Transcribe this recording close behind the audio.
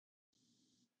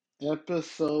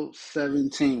Episode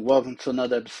 17. Welcome to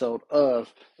another episode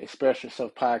of Express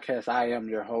Yourself Podcast. I am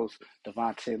your host,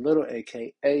 Devontae Little,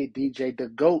 aka DJ The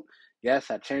GOAT.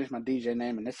 Yes, I changed my DJ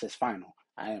name and this is final.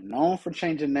 I am known for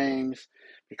changing names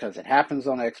because it happens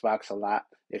on Xbox a lot.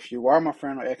 If you are my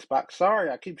friend on Xbox,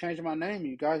 sorry, I keep changing my name.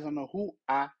 You guys don't know who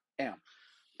I am.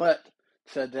 But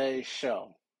today's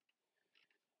show.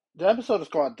 The episode is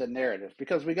called The Narrative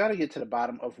because we got to get to the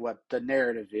bottom of what the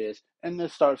narrative is, and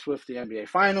this starts with the NBA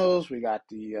Finals. We got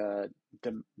the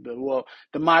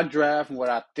mock draft and what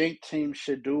I think teams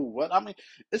should do.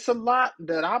 It's a lot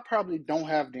that I probably don't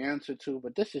have the answer to,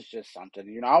 but this is just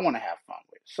something I want to have fun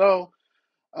with. So,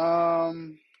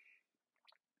 um,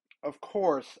 of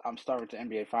course, I'm starting with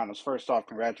the NBA Finals. First off,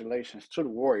 congratulations to the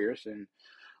Warriors, and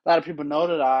a lot of people know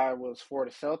that I was for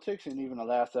the Celtics, and even the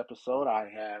last episode I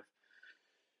have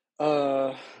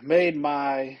made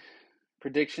my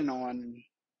prediction on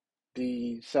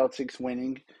the Celtics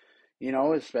winning,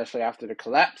 especially after the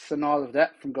collapse and all of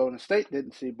that from Golden State.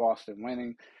 Didn't see Boston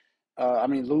winning.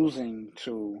 Losing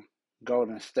to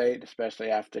Golden State, especially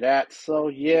after that. So,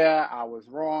 yeah, I was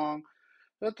wrong.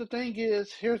 But the thing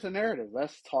is, here's the narrative.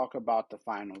 Let's talk about the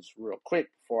finals real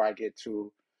quick before I get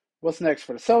to what's next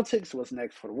for the Celtics, what's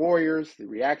next for the Warriors, the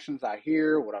reactions I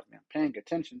hear, what I've been paying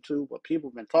attention to, what people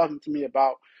have been talking to me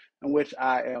about, in which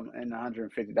I am in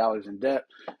 $150 in debt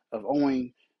of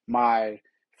owing my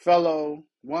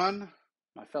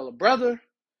my fellow brother,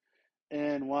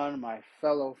 and my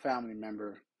fellow family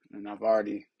member. And I've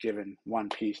already given one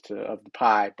piece of the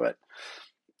pie, but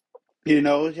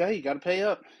yeah, you got to pay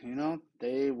up.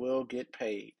 They will get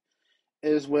paid.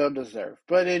 It is well deserved.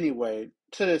 But anyway,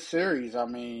 to this series,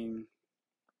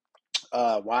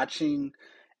 watching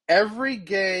every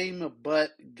game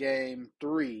but game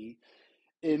three,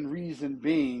 in reason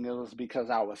being, it was because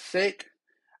I was sick.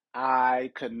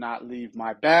 I could not leave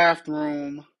my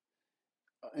bathroom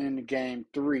in game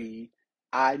three.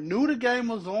 I knew the game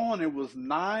was on. It was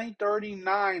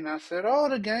 9:39. I said, "Oh,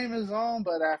 the game is on."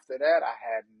 But after that, I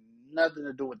had nothing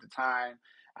to do with the time.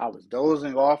 I was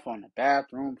dozing off on the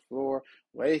bathroom floor,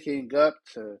 waking up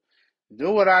to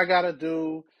do what I gotta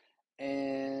do.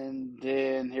 And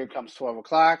then here comes 12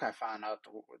 o'clock. I found out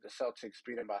the Celtics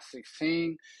beat them by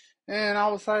 16. And I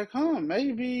was like,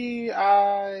 maybe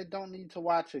I don't need to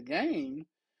watch a game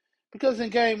because in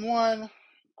game one,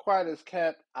 quiet as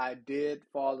kept, I did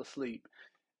fall asleep.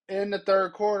 In the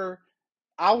third quarter,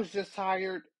 I was just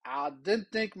tired. I didn't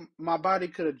think my body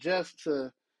could adjust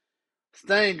to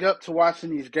staying up to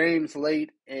watching these games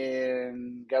late.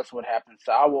 And guess what happened?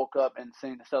 So I woke up and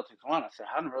seen the Celtics won. I said,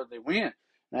 how in the world did they win?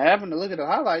 And I happened to look at the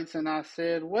highlights and I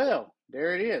said, well,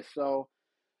 there it is. So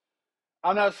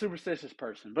I'm not a superstitious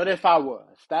person, but if I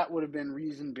was, that would have been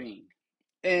reason being.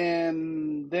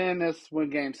 And then that's when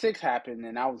game six happened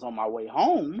and I was on my way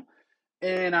home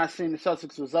and I seen the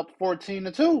Celtics was up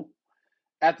 14-2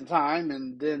 at the time.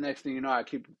 And then next thing you know, I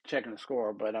keep checking the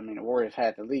score. But the Warriors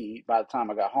had the lead by the time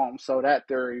I got home. So that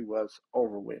theory was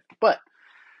over with. But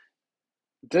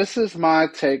this is my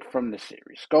take from the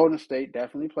series. Golden State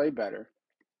definitely played better.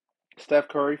 Steph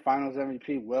Curry, Finals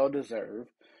MVP, well deserved.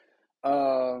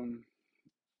 Um,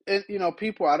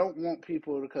 people. I don't want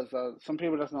people because some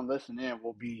people that's gonna listen in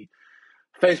will be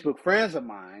Facebook friends of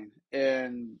mine,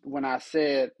 and when I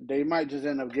said they might just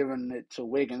end up giving it to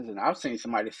Wiggins, and I've seen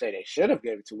somebody say they should have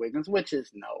given it to Wiggins, which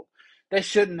is no, they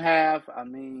shouldn't have.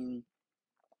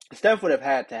 Steph would have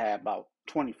had to have about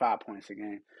 25 points a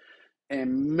game.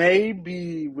 And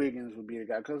maybe Wiggins would be the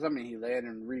guy because he led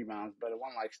in rebounds, but it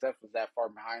wasn't like Steph was that far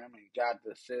behind him. He got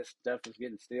the assist. Steph was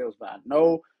getting steals, but I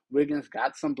know Wiggins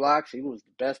got some blocks. He was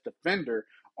the best defender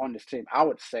on this team, I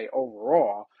would say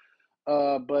overall.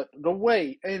 But the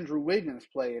way Andrew Wiggins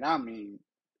played,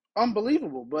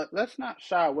 unbelievable. But let's not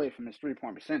shy away from his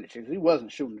 3-point percentage because he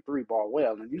wasn't shooting the three ball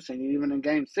well, and you seen it even in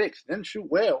Game 6, didn't shoot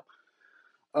well.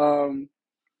 Um,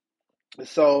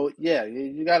 so yeah,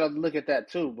 you got to look at that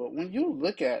too. But when you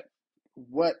look at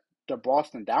what the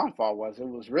Boston downfall was, it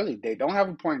was really they don't have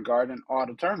a point guard and all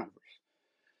the turnovers.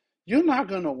 You're not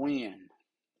gonna win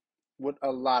with a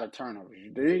lot of turnovers.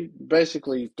 They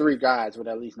basically three guys with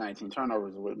at least 19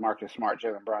 turnovers with Marcus Smart,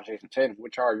 Jalen Brown, Jason Tatum,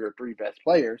 which are your three best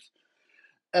players.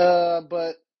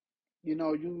 But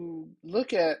you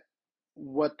look at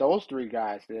what those three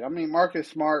guys did. Marcus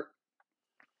Smart,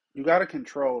 you got to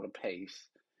control the pace.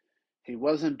 He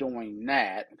wasn't doing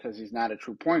that because he's not a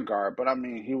true point guard, but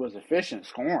he was efficient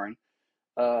scoring.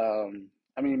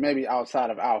 Maybe outside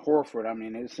of Al Horford,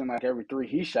 it seemed like every three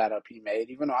he shot up he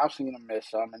made, even though I've seen him miss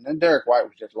some. And then Derek White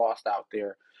was just lost out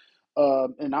there.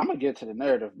 And I'm gonna get to the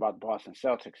narrative about the Boston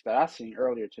Celtics that I seen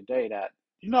earlier today. That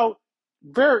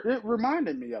it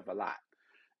reminded me of a lot.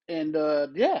 And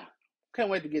yeah, can't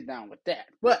wait to get down with that.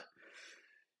 But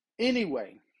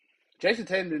anyway, Jason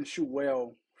Tatum didn't shoot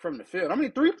well from the field. I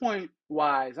mean, 3-point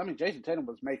wise, I mean, Jason Tatum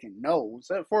was making no's.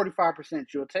 At 45%,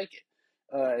 you'll take it.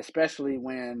 Especially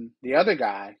when the other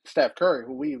guy, Steph Curry,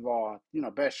 who we've all,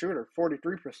 best shooter,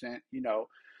 43%,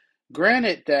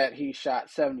 granted that he shot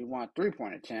 71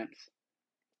 3-point attempts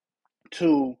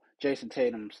to Jason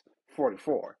Tatum's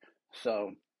 44.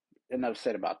 So, enough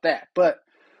said about that. But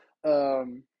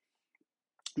um,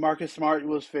 Marcus Smart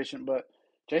was efficient, but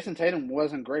Jason Tatum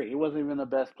wasn't great. He wasn't even the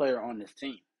best player on this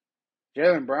team.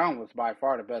 Jaylen Brown was by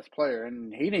far the best player,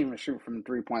 and he didn't even shoot from the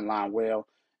 3-point line well.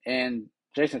 And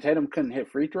Jason Tatum couldn't hit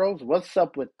free throws. What's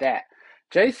up with that?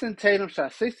 Jason Tatum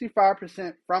shot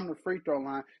 65% from the free throw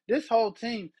line. This whole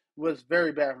team was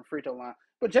very bad from free throw line,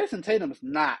 but Jason Tatum is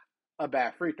not a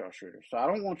bad free throw shooter. So I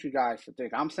don't want you guys to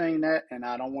think I'm saying that, and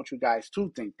I don't want you guys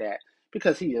to think that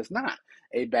because he is not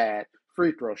a bad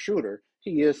free throw shooter.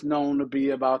 He is known to be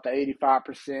about the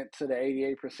 85% to the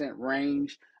 88%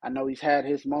 range. I know he's had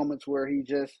his moments where he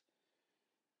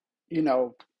you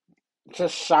know,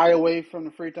 just shy away from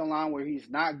the free throw line where he's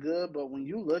not good. But when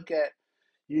you look at,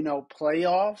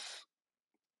 playoffs,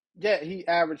 yeah, he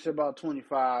averaged about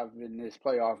 25 in this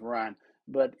playoff run.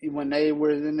 But when they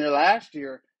were in there last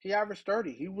year, he averaged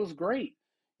 30. He was great.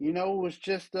 It was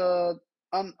just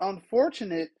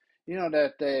unfortunate,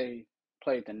 that they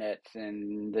played the Nets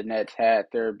and the Nets had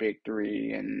their big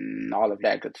three and all of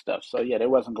that good stuff. So, yeah, they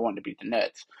wasn't going to beat the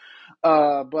Nets.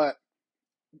 But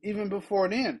even before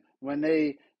then, when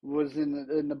they was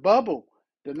in the bubble,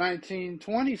 the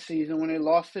 1920 season when they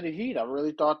lost to the Heat, I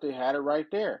really thought they had it right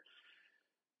there.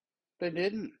 They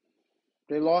didn't.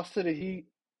 They lost to the Heat,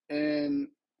 and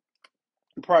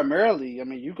primarily, I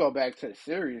mean, you go back to the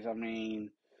series. I mean,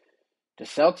 the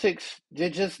Celtics, they're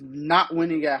just not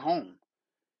winning at home.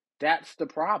 That's the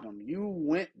problem. You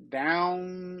went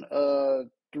down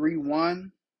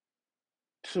 3-1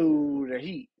 to the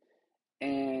Heat.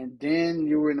 And then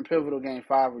you were in the pivotal game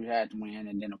 5 where you had to win,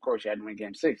 and then of course you had to win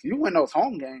game 6. You win those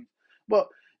home games, but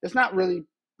it's not really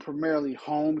primarily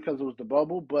home because it was the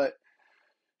bubble, but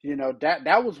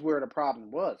that was where the problem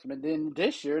was. But then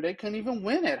this year they couldn't even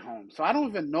win at home, so I don't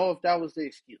even know if that was the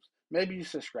excuse. Maybe you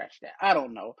should scratch that. I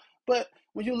don't know, but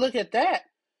when you look at that,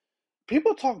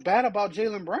 people talk bad about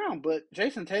Jaylen Brown, but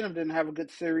Jason Tatum didn't have a good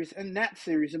series in that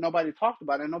series, and nobody talked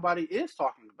about it, and nobody is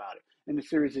talking about it in the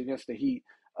series against the Heat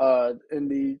in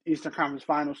the Eastern Conference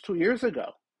Finals 2 years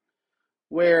ago,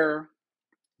 where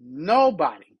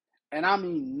nobody, and I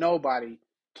mean nobody,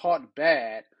 talked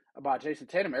bad about Jason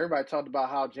Tatum. Everybody talked about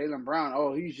how Jaylen Brown,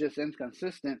 oh, he's just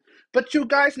inconsistent. But you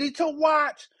guys need to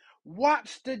watch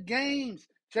the games.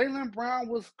 Jaylen Brown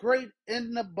was great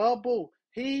in the bubble.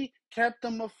 He kept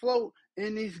them afloat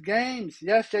in these games.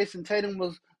 Yes, Jason Tatum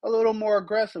was a little more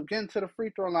aggressive, getting to the free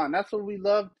throw line. That's what we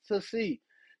love to see.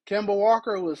 Kemba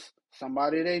Walker was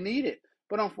somebody they needed.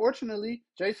 But unfortunately,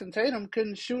 Jason Tatum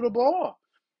couldn't shoot a ball.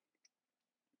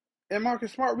 And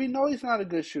Marcus Smart, we know he's not a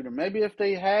good shooter. Maybe if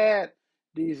they had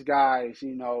these guys,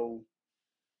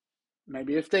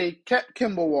 maybe if they kept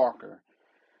Kemba Walker,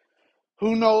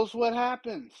 who knows what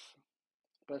happens?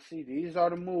 But see, these are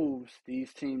the moves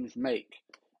these teams make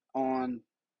on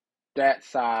that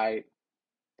side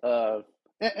of.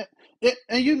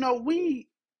 And we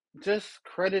just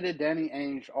credited Danny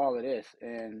Ainge all of this,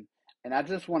 and I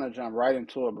just want to jump right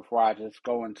into it before I just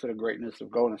go into the greatness of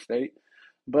Golden State.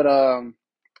 But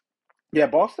yeah,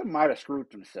 Boston might have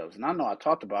screwed themselves. And I know I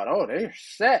talked about, oh, they're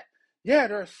set. Yeah,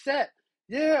 they're set.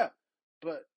 Yeah.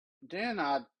 But then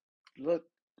I looked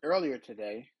earlier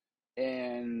today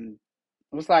and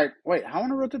it was like, wait, how in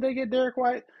the world did they get Derek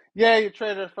White? Yeah, you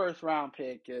traded a first round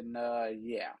pick. And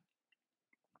yeah,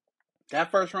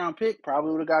 that first round pick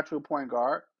probably would have got you a point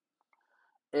guard.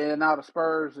 And now the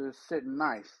Spurs is sitting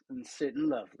nice and sitting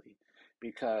lovely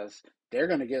because they're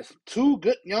going to get two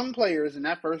good young players in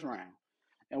that first round.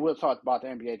 And we'll talk about the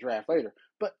NBA draft later.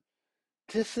 But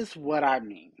this is what I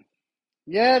mean.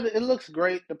 Yeah, it looks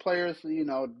great. The players,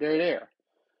 they're there.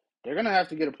 They're going to have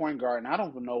to get a point guard, and I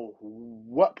don't even know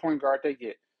what point guard they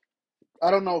get.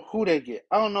 I don't know who they get.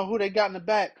 I don't know who they got in the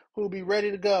back who'll be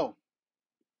ready to go.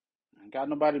 I ain't got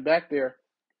nobody back there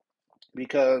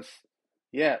because,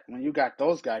 yeah, when you got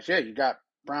those guys, yeah, you got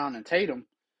Brown and Tatum,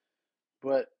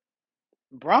 but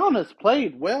Brown has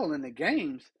played well in the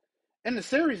games in the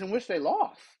series in which they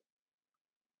lost.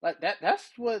 Like that's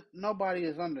what nobody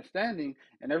is understanding,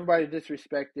 and everybody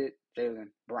disrespected Jaylen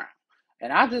Brown.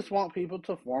 And I just want people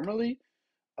to formally,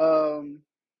 um,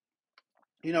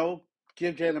 you know,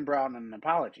 give Jaylen Brown an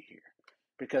apology here.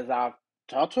 Because I've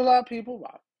talked to a lot of people,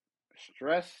 I've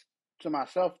stressed to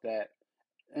myself that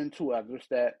and two others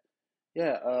that,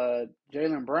 yeah,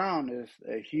 Jaylen Brown is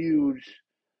a huge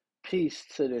piece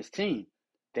to this team.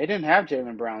 They didn't have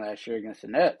Jaylen Brown last year against the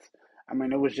Nets. I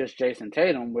mean, it was just Jason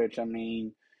Tatum, which, I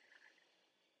mean,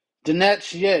 the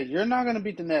Nets, yeah, you're not going to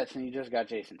beat the Nets and you just got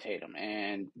Jason Tatum.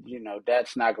 And,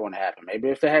 that's not going to happen. Maybe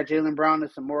if they had Jaylen Brown,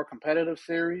 it's a more competitive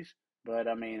series. But,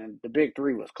 I mean, the big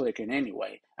three was clicking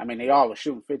anyway. I mean, they all were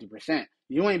shooting 50%.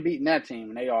 You ain't beating that team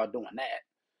and they all doing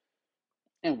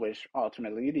that. In which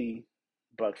ultimately the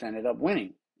Bucks ended up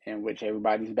winning, in which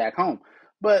everybody's back home.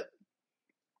 But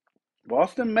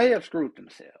Boston may have screwed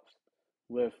themselves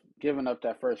with giving up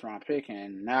that first round pick,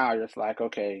 and now it's like,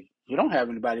 okay, you don't have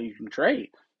anybody you can trade.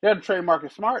 You have to trade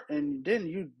Marcus Smart, and then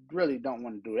you really don't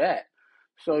want to do that.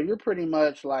 So you're pretty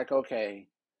much like, okay,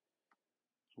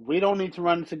 we don't need to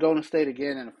run into Golden State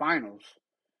again in the finals,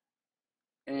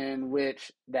 in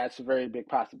which that's a very big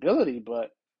possibility,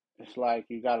 but it's like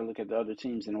you got to look at the other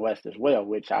teams in the West as well,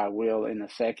 which I will in a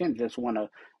second. Just want to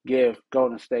give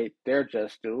Golden State their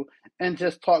just due and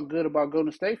just talk good about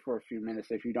Golden State for a few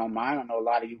minutes, if you don't mind. I know a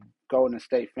lot of you Golden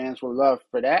State fans will love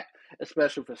for that,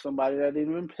 especially for somebody that didn't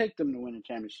even pick them to win the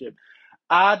championship.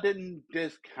 I didn't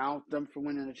discount them for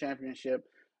winning the championship.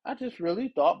 I just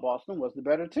really thought Boston was the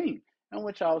better team, in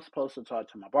which I was supposed to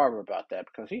talk to my barber about that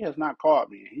because he has not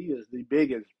called me. He is the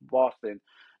biggest Boston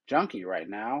junkie right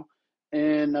now.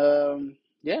 And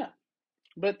yeah,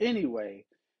 but anyway,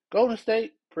 Golden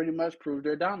State pretty much proved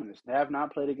their dominance. They have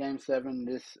not played a game seven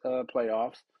this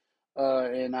playoffs.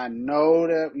 And I know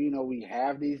that, we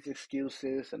have these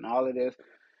excuses and all of this.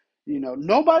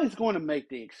 Nobody's going to make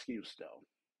the excuse, though,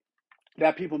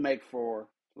 that people make for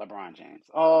LeBron James.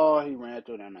 Oh, he ran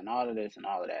through them and all of this and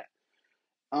all of that.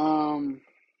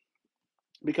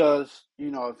 Because,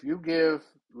 if you give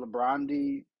LeBron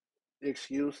the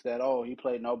excuse that, oh, he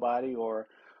played nobody, or,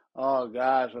 oh,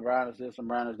 gosh, LeBron is this,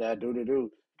 LeBron is that, do. You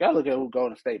got to look at who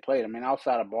Golden State played. I mean,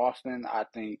 outside of Boston, I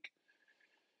think,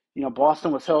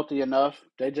 Boston was healthy enough.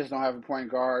 They just don't have a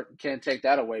point guard. You can't take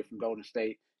that away from Golden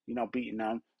State, beating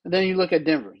them. And then you look at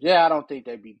Denver. Yeah, I don't think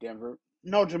they beat Denver.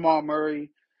 No Jamal Murray.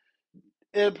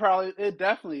 It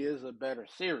definitely is a better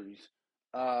series.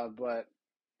 But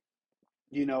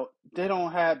they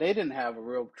didn't have a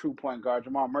real true point guard.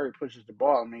 Jamal Murray pushes the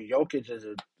ball. I mean, Jokic is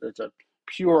a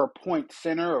pure point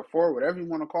center or forward, whatever you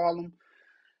want to call him.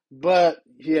 But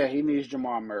yeah, he needs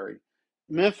Jamal Murray.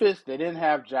 Memphis, they didn't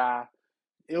have Ja.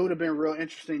 It would have been real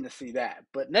interesting to see that.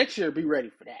 But next year, be ready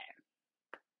for that.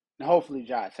 And hopefully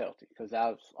Ja is healthy, because I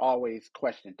was always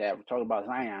questioned that. We're talking about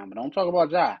Zion, but don't talk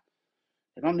about Ja.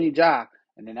 They don't need Ja.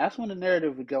 And then that's when the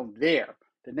narrative would go there.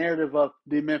 The narrative of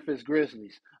the Memphis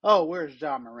Grizzlies. Oh, where's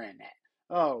Ja Morant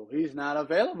at? Oh, he's not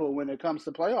available when it comes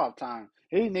to playoff time.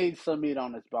 He needs some meat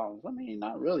on his bones. I mean,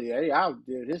 not really. AI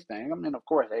did his thing. I mean, of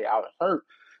course, AI was hurt,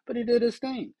 but he did his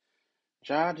thing.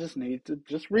 Ja just needs to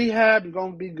just rehab. You're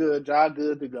going to be good. Ja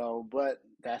good to go. But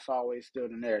that's always still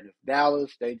the narrative.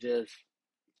 Dallas, they just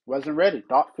wasn't ready.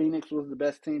 Thought Phoenix was the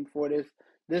best team for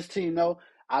this team, though.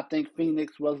 I think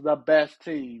Phoenix was the best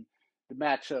team to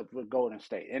match up with Golden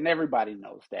State, and everybody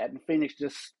knows that. And Phoenix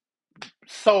just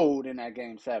sold in that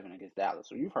game seven against Dallas.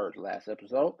 So you've heard the last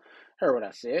episode, heard what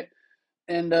I said.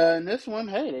 And in this one,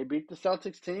 hey, they beat the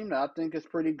Celtics team that I think is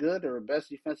pretty good. They're the best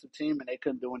defensive team, and they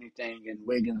couldn't do anything. And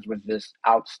Wiggins was just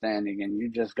outstanding. And you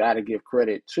just got to give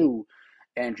credit to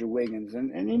Andrew Wiggins.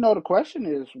 And the question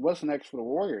is, what's next for the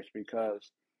Warriors?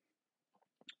 Because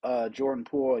Jordan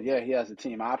Poole, yeah, he has a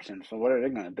team option. So what are they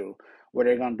going to do? What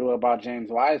are they going to do about James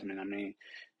Wiseman? I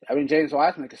mean, James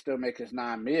Wiseman can still make his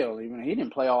 $9 million. Even he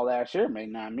didn't play all last year,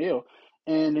 made $9 million,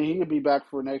 and he'll be back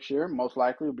for next year. Most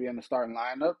likely, will be in the starting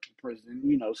lineup.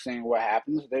 Seeing what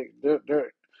happens.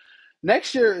 They're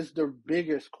next year is the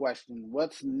biggest question.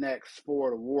 What's next for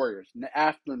the Warriors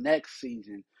after next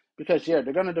season? Because yeah,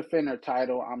 they're going to defend their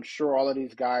title. I'm sure all of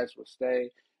these guys will stay.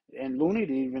 And Looney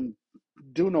to even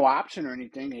do no option or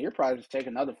anything, and he'll probably just take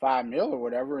another $5 million or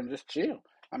whatever and just chill.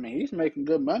 I mean, he's making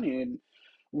good money and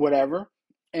whatever.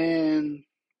 And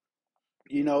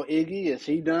Iggy, is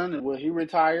he done? Will he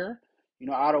retire?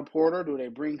 Otto Porter, do they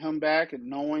bring him back and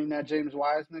knowing that James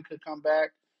Wiseman could come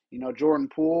back? Jordan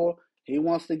Poole, he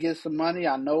wants to get some money.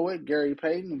 I know it. Gary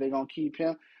Payton, they're going to keep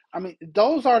him. I mean,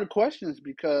 those are the questions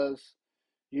because,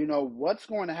 what's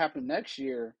going to happen next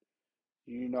year?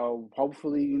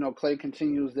 Hopefully, Clay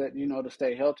continues that, to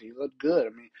stay healthy. He looked good. I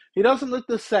mean, he doesn't look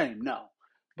the same, no.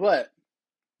 But,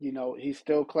 he's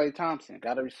still Clay Thompson.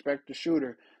 Got to respect the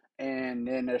shooter. And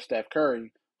then there's Steph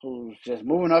Curry, who's just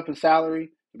moving up in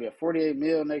salary. He'll be at $48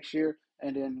 million next year,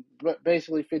 and then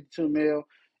basically $52 million.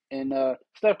 And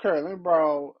Steph Curry, let me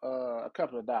borrow a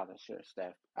couple of dollars here,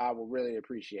 Steph. I will really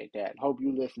appreciate that. Hope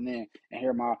you listen in and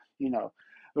hear my, no,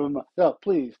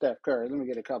 please, Steph Curry, let me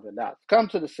get a couple of dollars. Come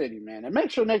to the city, man, and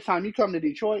make sure next time you come to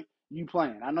Detroit, you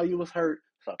playing. I know you was hurt,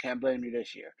 so I can't blame you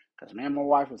this year. Because me and my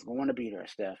wife was going to be there,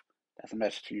 Steph. That's a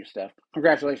message to you, Steph.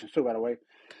 Congratulations too, by the way.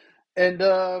 And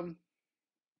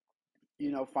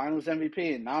Finals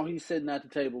MVP, and now he's sitting at the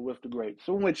table with the greats,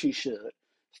 in which he should,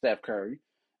 Steph Curry,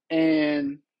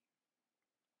 and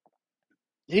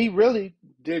he really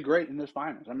did great in this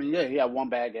finals. I mean, yeah, he had one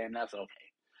bad game. That's okay.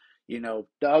 The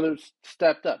others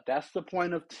stepped up. That's the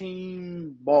point of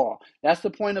team ball. That's the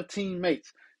point of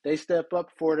teammates. They step up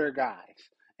for their guys.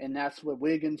 And that's what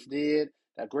Wiggins did.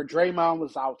 That Draymond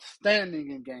was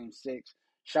outstanding in game 6.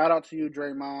 Shout out to you,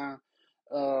 Draymond.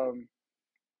 Um,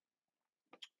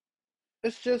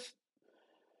 it's just,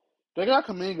 they got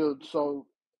Kaminga, so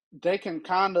they can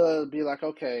kind of be like,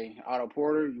 okay, Otto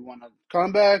Porter, you want to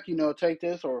come back, take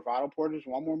this, or if Otto Porter's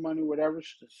want more money, whatever,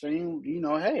 seem,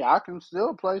 hey, I can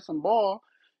still play some ball.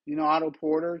 Otto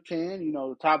Porter can,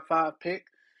 top 5 pick,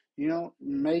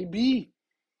 maybe.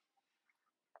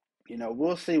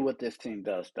 We'll see what this team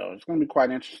does, though. It's going to be quite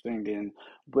interesting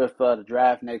with the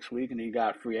draft next week, and you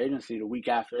got free agency the week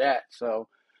after that. So,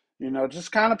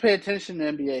 just kind of pay attention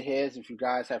to NBA heads if you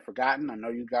guys have forgotten. I know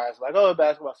you guys are like, oh,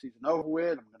 basketball season over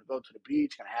with. I'm going to go to the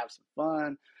beach, going to have some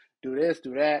fun, do this,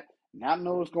 do that. Not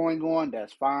know what's going on.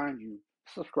 That's fine. You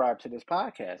subscribe to this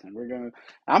podcast, and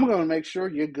I'm going to make sure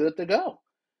you're good to go.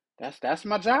 That's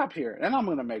my job here. And I'm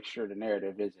going to make sure the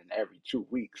narrative isn't every 2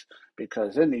 weeks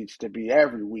because it needs to be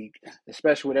every week,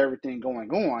 especially with everything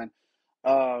going on.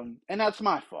 And that's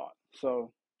my fault.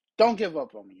 So don't give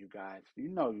up on me, you guys. You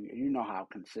know how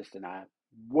consistent I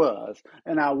was,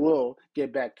 and I will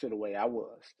get back to the way I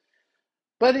was.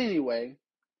 But anyway,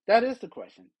 that is the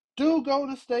question. Do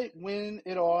Golden State win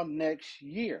it all next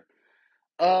year?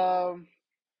 Um,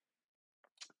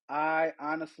 I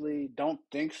honestly don't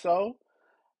think so.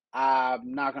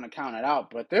 I'm not going to count it out,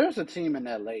 but there's a team in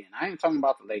LA, and I ain't talking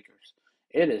about the Lakers.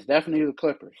 It is definitely the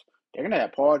Clippers. They're going to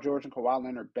have Paul George and Kawhi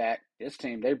Leonard back. This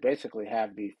team, they basically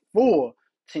have the full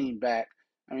team back.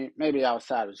 I mean, maybe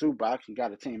outside of Zubac, you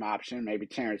got a team option. Maybe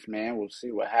Terrence Mann. We'll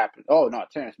see what happens. Oh, no,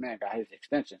 Terrence Mann got his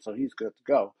extension, so he's good to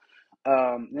go.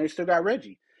 They still got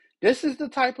Reggie. This is the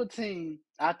type of team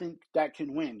I think that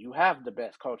can win. You have the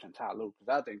best coach in Ty Lue,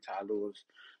 because I think Ty Lue is,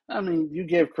 you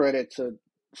give credit to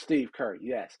Steve Kerr,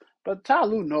 yes. But Ty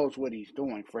Lue knows what he's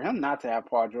doing. For him not to have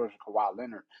Paul George and Kawhi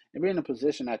Leonard and be in the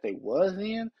position that they was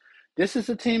in, this is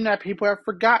a team that people have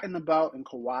forgotten about, and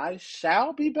Kawhi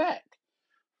shall be back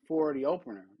for the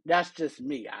opener. That's just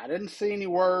me. I didn't see any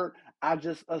word. I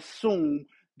just assume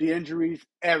the injuries,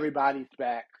 everybody's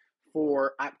back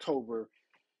for October,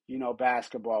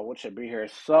 basketball, which should be here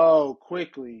so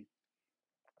quickly.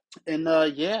 And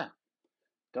yeah,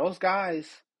 those guys,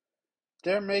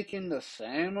 they're making the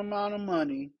same amount of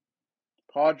money.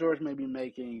 Paul George may be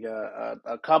making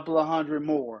a couple of hundred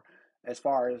more, as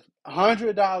far as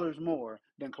 $100 more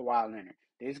than Kawhi Leonard.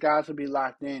 These guys will be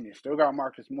locked in. They still got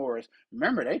Marcus Morris.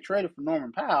 Remember, they traded for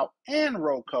Norman Powell and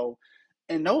Rocco,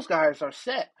 and those guys are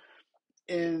set.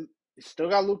 And still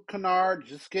got Luke Kennard.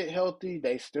 Just get healthy.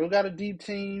 They still got a deep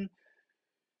team.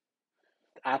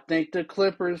 I think the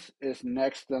Clippers is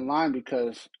next in line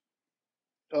because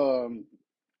um,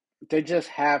 they just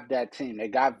have that team. They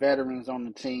got veterans on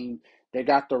the team. They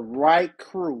got the right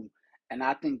crew. And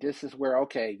I think this is where,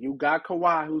 okay, you got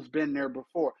Kawhi, who's been there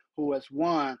before, who has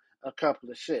won a couple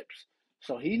of ships.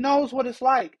 So he knows what it's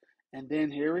like. And then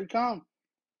here he comes.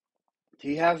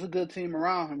 He has a good team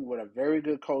around him with a very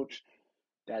good coach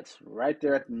that's right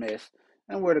there at the miss,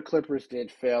 and where the Clippers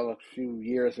did fail a few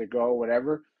years ago,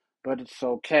 whatever. But it's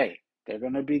okay. They're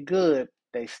going to be good.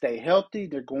 They stay healthy.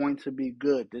 They're going to be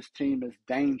good. This team is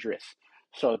dangerous.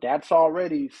 So that's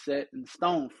already set in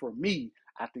stone for me.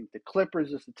 I think the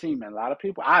Clippers is the team. And a lot of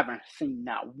people, I haven't seen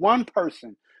not one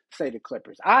person say the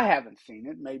Clippers. I haven't seen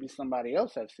it. Maybe somebody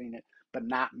else has seen it, but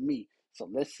not me. So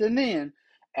listen in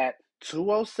at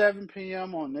 2:07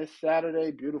 p.m. on this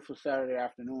Saturday, beautiful Saturday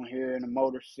afternoon here in the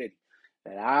Motor City,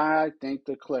 that I think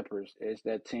the Clippers is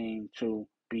that team to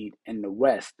beat in the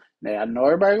West. Now, I know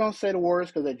everybody's going to say the Warriors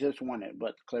because they just won it,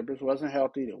 but the Clippers wasn't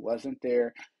healthy. They wasn't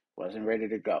there, wasn't ready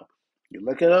to go. You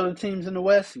look at other teams in the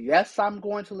West, yes, I'm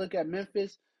going to look at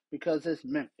Memphis because it's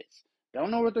Memphis.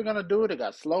 Don't know what they're going to do. They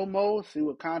got slow-mo, see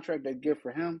what contract they get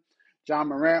for him. John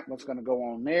Morant, what's going to go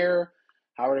on there?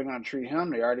 How are they going to treat him?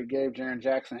 They already gave Jaren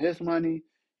Jackson his money.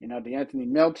 DeAnthony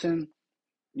Melton.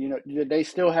 They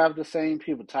still have the same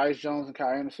people, Tyus Jones and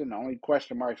Kyle Anderson. The only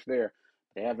question marks there.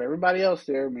 They have everybody else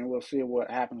there. I mean, we'll see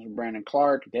what happens with Brandon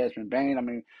Clark, Desmond Bain. I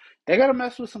mean, they got to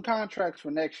mess with some contracts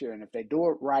for next year, and if they do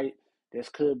it right, this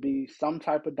could be some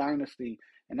type of dynasty.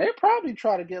 And they probably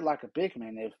try to get like a big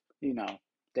man if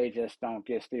they just don't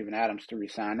get Steven Adams to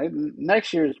resign.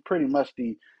 Next year is pretty much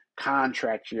the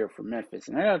contract year for Memphis,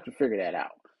 and they have to figure that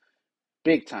out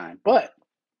big time. But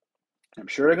I'm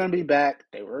sure they're going to be back.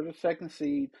 They were the second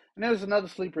seed, and there's another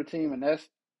sleeper team, and that's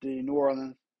the New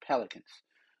Orleans Pelicans.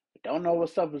 Don't know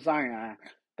what's up with Zion.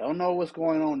 Don't know what's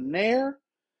going on there.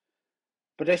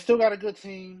 But they still got a good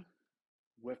team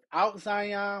without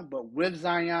Zion, but with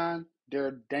Zion,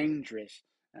 they're dangerous.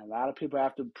 And a lot of people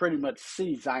have to pretty much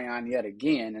see Zion yet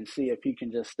again and see if he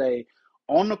can just stay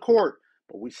on the court.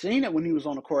 But we've seen it when he was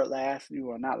on the court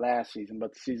not last season,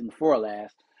 but the season before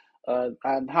last,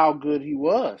 and how good he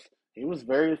was. He was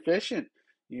very efficient,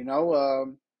 you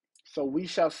know. So we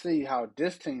shall see how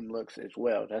this team looks as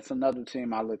well. That's another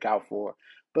team I look out for.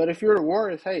 But if you're the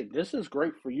Warriors, hey, this is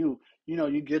great for you.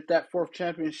 You get that fourth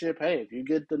championship. Hey, if you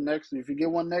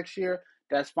get one next year,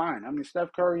 that's fine. I mean,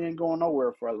 Steph Curry ain't going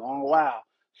nowhere for a long while,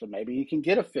 so maybe he can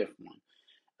get a fifth one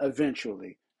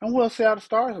eventually. And we'll see how the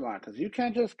stars align because you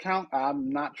can't just count. I'm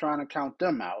not trying to count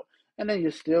them out. And then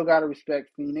you still got to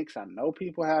respect Phoenix. I know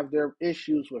people have their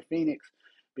issues with Phoenix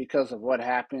because of what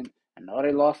happened. I know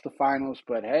they lost the finals,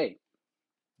 but hey,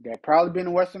 they'll probably be in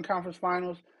the Western Conference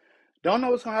Finals. Don't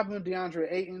know what's going to happen with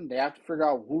DeAndre Ayton. They have to figure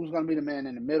out who's going to be the man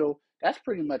in the middle. That's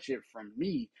pretty much it from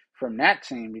me from that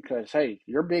team because, hey,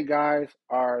 your big guys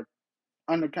are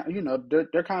under,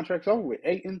 their contract's over with.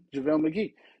 Ayton, JaVale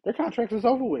McGee, their contract is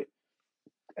over with.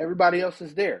 Everybody else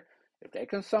is there. If they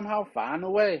can somehow find a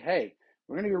way, hey,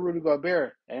 we're going to get Rudy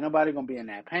Gobert. Ain't nobody going to be in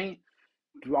that paint.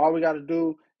 All we got to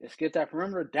do is get that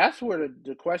perimeter. That's where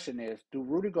the question is. Do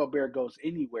Rudy Gobert goes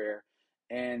anywhere?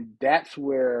 And that's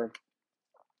the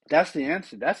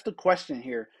answer. That's the question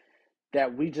here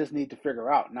that we just need to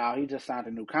figure out. Now, he just signed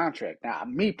a new contract. Now,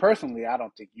 me personally, I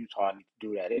don't think Utah needs to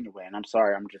do that anyway. And I'm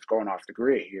sorry, I'm just going off the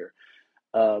grid here.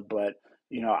 But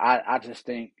I just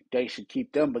think they should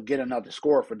keep them, but get another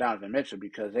scorer for Donovan Mitchell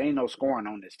because there ain't no scoring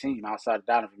on this team outside of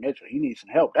Donovan Mitchell. He needs some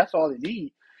help. That's all he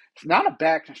needs. It's not a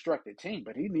bad constructed team,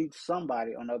 but he needs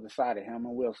somebody on the other side of him,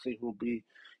 and we'll see who'll be,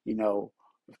 who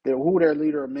their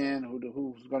leader of men,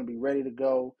 who's going to be ready to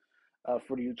go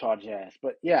for the Utah Jazz.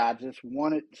 But yeah, I just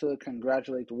wanted to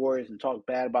congratulate the Warriors and talk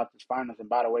bad about this finals. And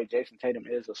by the way, Jason Tatum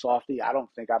is a softie. I don't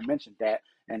think I mentioned that,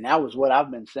 and that was what I've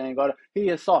been saying. He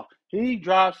is soft. He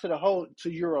drives to the hole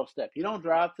to Euro step. He don't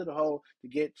drive to the hole to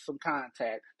get some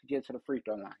contact to get to the free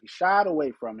throw line. He shied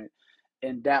away from it,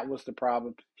 and that was the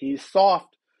problem. He's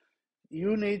soft.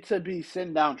 You need to be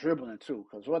sitting down dribbling too,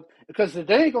 because they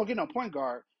ain't gonna get no point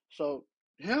guard. So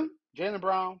Jaylen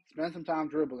Brown, spend some time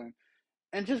dribbling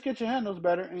and just get your handles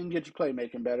better and get your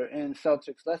playmaking better. And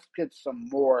Celtics, let's get some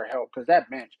more help because that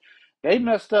bench, they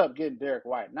messed up getting Derek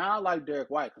White. Now I like Derek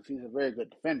White because he's a very good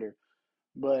defender,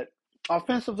 but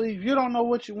offensively, you don't know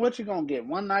what you're gonna get.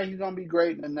 One night he's gonna be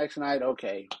great, and the next night,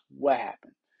 okay, what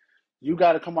happened? You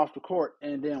got to come off the court,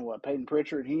 and then what? Peyton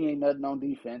Pritchard, he ain't nothing on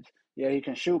defense. Yeah, he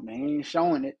can shoot, but he ain't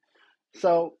showing it.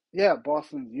 So yeah,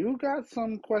 Boston, you got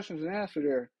some questions and answers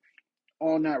there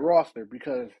on that roster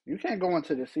because you can't go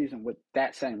into the season with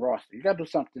that same roster. You got to do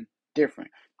something different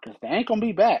because they ain't gonna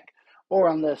be back, or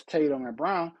unless Tatum and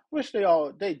Brown, which they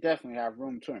definitely have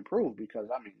room to improve because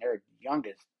I mean they're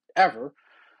youngest ever.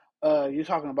 You're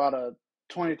talking about a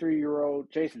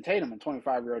 23-year-old Jason Tatum and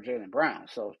 25-year-old Jaylen Brown,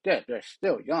 so yeah, they're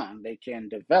still young. They can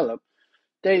develop.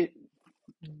 They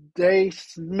they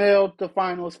smelled the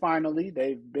finals finally.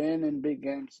 They've been in big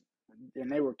games,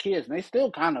 and they were kids, and they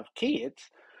still kind of kids.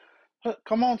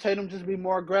 Come on, Tatum, just be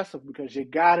more aggressive because you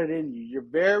got it in you. You're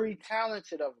very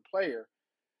talented of a player.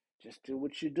 Just do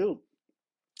what you do.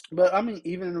 But I mean,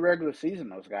 even in the regular season,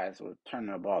 those guys were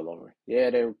turning the ball over. Yeah,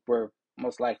 they were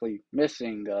most likely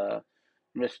missing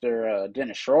Mr.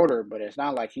 Dennis Schroeder, but it's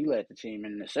not like he led the team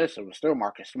in assists. It was still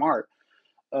Marcus Smart.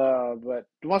 But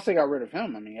once they got rid of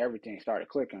him, I mean, everything started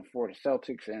clicking for the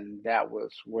Celtics, and that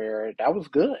was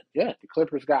good. Yeah, the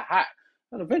Clippers got hot,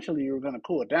 but eventually you were going to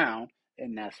cool it down,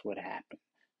 and that's what happened.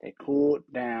 They cooled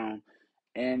down,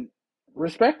 and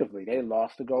respectively, they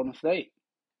lost to Golden State.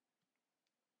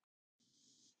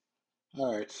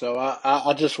 All right, so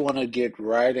I just want to get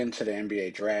right into the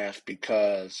NBA draft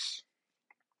because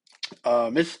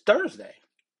it's Thursday.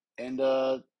 And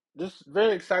this is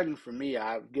very exciting for me.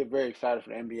 I get very excited for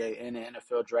the NBA and the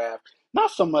NFL draft.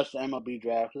 Not so much the MLB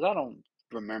draft because I don't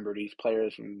remember these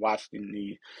players from watching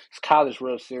the College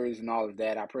World Series and all of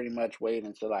that. I pretty much wait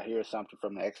until I hear something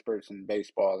from the experts in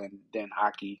baseball and then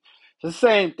hockey. It's the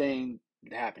same thing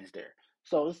that happens there.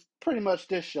 So it's pretty much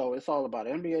this show. It's all about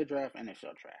NBA draft,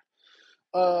 NFL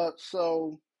draft.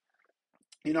 So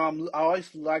I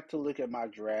always like to look at my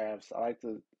drafts.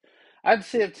 I'd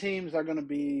see if teams are going to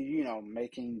be,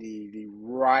 making the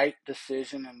right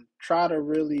decision and try to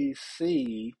really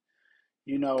see,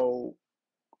 you know,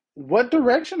 what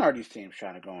direction are these teams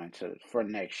trying to go into for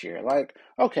next year? Like,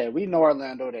 okay, we know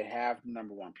Orlando, they have the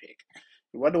number one pick.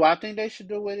 What do I think they should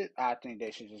do with it? I think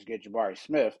they should just get Jabari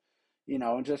Smith,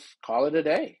 and just call it a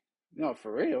day,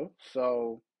 for real.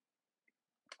 So,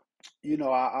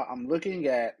 I'm looking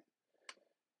at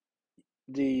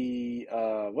the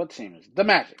what team is the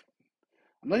Magic.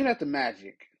 I'm looking at the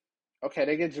Magic. Okay,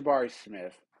 they get Jabari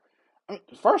Smith.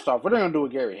 First off, what are they gonna do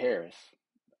with Gary Harris?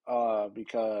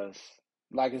 Because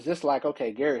like it's just like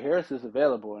okay, Gary Harris is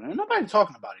available, and ain't nobody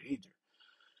talking about it either.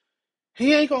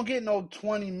 He ain't gonna get no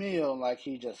 20 mil like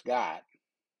he just got.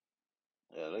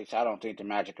 At least I don't think the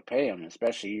Magic could pay him,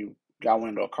 especially you got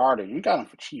Wendell Carter. You got him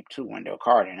for cheap too, Wendell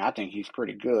Carter, and I think he's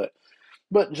pretty good.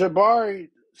 But Jabari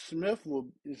Smith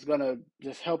is gonna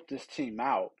just help this team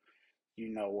out, you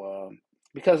know,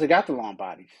 because they got the long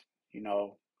bodies.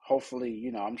 Hopefully,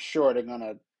 I'm sure they're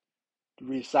gonna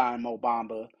re-sign Mo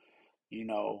Bamba. You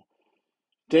know,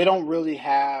 they don't really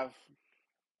have.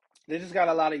 They just got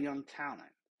a lot of young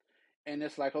talent, and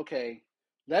it's like, okay,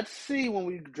 let's see when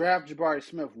we draft Jabari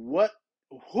Smith,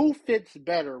 who fits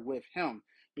better with him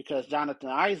because Jonathan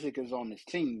Isaac is on this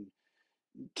team.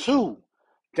 Two,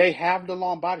 they have the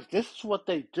long bodies. This is what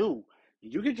they do.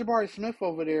 You get Jabari Smith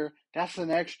over there, that's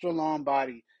an extra long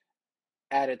body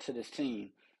added to this team.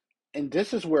 And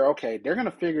this is where, okay, they're going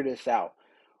to figure this out.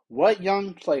 What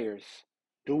young players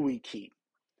do we keep?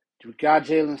 We got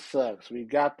Jalen Suggs. We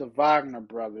got the Wagner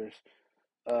brothers.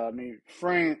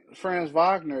 Franz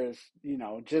Wagner is,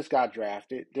 just got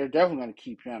drafted. They're definitely going to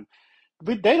keep him.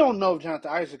 But they don't know if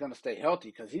Jonathan Isaac is going to stay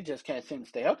healthy because he just can't seem to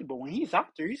stay healthy. But when he's out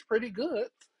there, he's pretty good.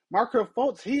 Markel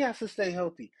Fultz, he has to stay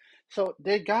healthy. So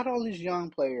they got all these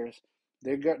young players.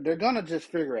 They're gonna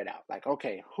just figure it out. Like,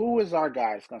 okay, who is our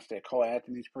guy that's gonna stay? Cole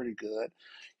Anthony's pretty good.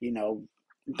 You know,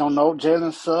 don't know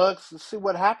Jalen Suggs. Let's see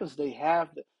what happens.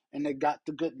 And they got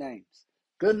the good names.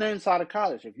 Good names out of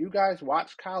college. If you guys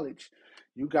watch college,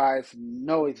 you guys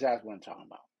know exactly what I'm talking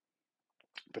about.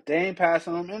 But they ain't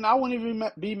passing them, and I wouldn't even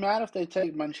be mad if they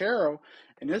take Monchero.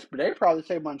 And they probably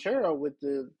take Monchero with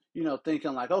the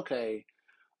thinking like, okay,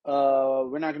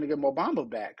 we're not going to get Mobamba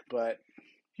back, but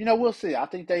we'll see. I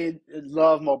think they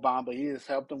love Mobamba. He has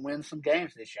helped them win some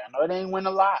games this year. I know they ain't win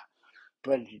a lot,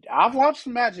 but I've watched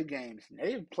some Magic games, and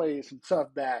they've played some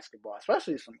tough basketball,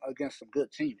 especially some against some good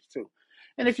teams too.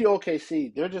 And if you're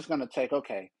OKC, they're just going to take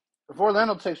if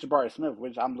Orlando takes Jabari Smith,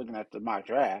 which I'm looking at the mock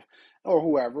draft, or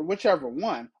whoever, whichever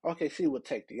one, OKC would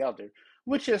take the other,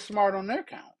 which is smart on their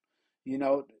count. You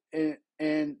know,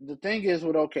 and the thing is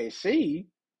with OKC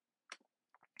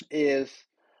is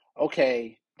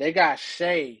okay, they got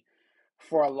Shea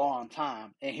for a long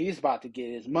time, and he's about to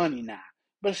get his money now.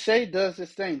 But Shea does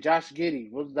this thing. Josh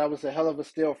Giddey that was a hell of a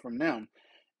steal from them,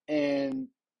 and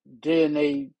then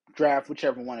they draft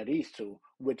whichever one of these two,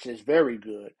 which is very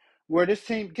good. Where this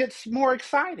team gets more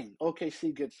exciting.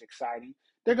 OKC gets exciting.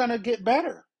 They're gonna get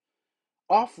better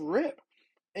off rip,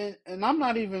 and I'm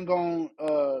not even going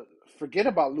to forget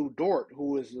about Lou Dort,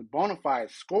 who is a bona fide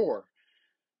scorer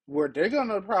where they're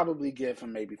gonna probably give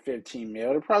him maybe 15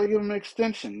 mil. They'll probably give him an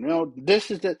extension. This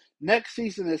is the next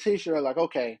season is his year. Like,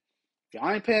 okay, if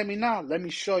y'all ain't paying me now, let me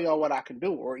show y'all what I can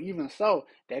do. Or even so,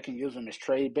 they can use him as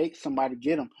trade bait. Somebody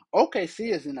get him.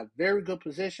 OKC is in a very good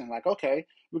position. Like, okay,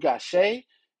 we got Shea,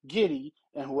 Giddy,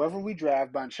 and whoever we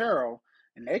draft, Banchero,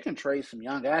 and they can trade some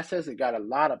young assets. They got a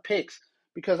lot of picks.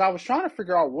 Because I was trying to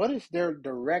figure out what is their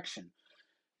direction.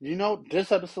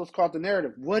 This episode's called The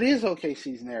Narrative. What is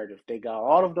OKC's narrative? They got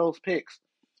all of those picks.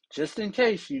 Just in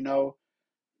case,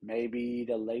 maybe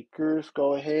the Lakers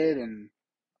go ahead and,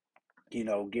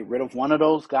 get rid of one of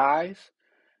those guys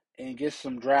and get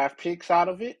some draft picks out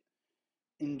of it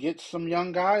and get some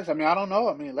young guys. I mean, I don't know.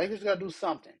 I mean, Lakers got to do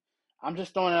something. I'm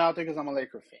just throwing it out there because I'm a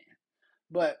Laker fan.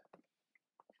 But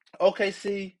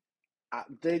OKC,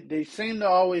 they seem to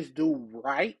always do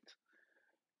right.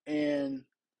 And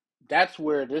that's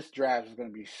where this draft is going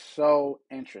to be so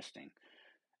interesting.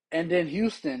 And then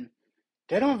Houston,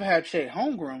 they don't even have Chet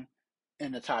Holmgren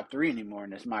in the top three anymore in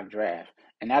this mock draft.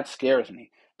 And that scares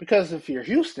me. Because if you're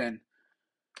Houston,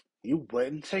 you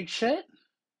wouldn't take Chet?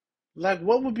 Like,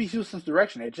 what would be Houston's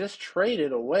direction? They just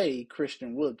traded away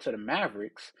Christian Wood to the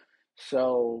Mavericks.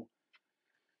 So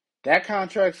that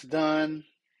contract's done.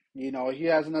 He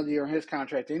has another year on his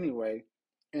contract anyway.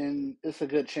 And it's a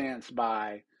good chance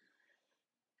by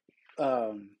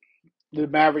um, the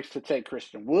Mavericks to take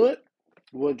Christian Wood.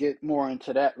 We'll get more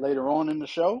into that later on in the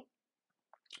show.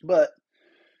 But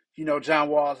John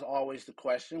Wall is always the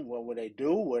question. What would they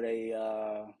do? Would they,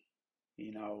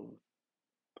 you know,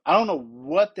 I don't know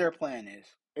what their plan is.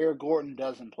 Eric Gordon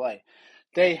doesn't play.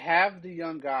 They have the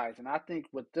young guys, and I think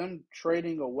with them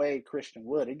trading away Christian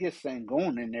Wood, it gets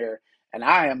Sengun in there. And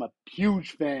I am a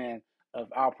huge fan of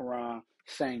Alperon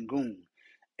Sengun.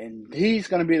 And he's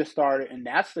going to be the starter, and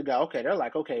that's the guy. Okay, they're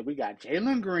like, okay, we got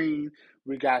Jalen Green,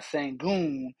 we got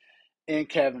Sengun, and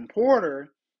Kevin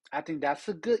Porter. I think that's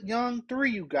a good young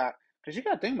three you got. Because you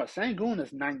got to think about Sengun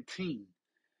is 19.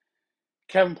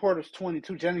 Kevin Porter's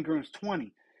 22, Jalen Green's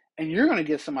 20. And you're going to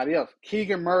get somebody else.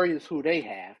 Keegan Murray is who they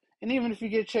have. And even if you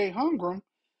get Jay Hungram,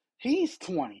 he's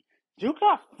 20. You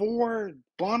got four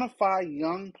bona fide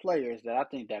young players that I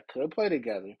think that could play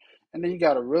together. And then you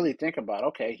got to really think about,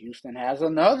 okay, Houston has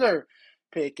another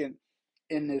pick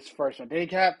in this first one. They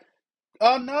have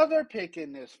another pick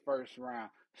in this first round.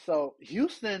 So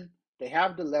Houston, they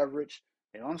have the leverage.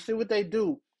 They don't see what they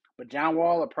do, but John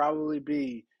Wall will probably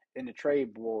be in the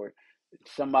trade board.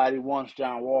 Somebody wants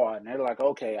John Wall, and they're like,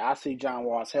 okay, I see John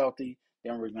Wall's healthy,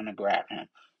 then we're gonna grab him.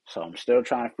 So I'm still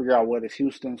trying to figure out what is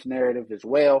Houston's narrative as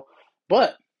well.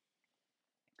 But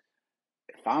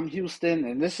if I'm Houston,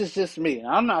 and this is just me, and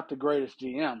I'm not the greatest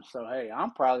GM, so hey,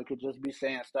 I'm probably could just be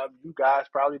saying stuff you guys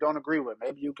probably don't agree with.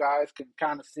 Maybe you guys can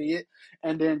kind of see it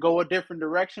and then go a different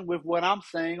direction with what I'm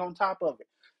saying on top of it.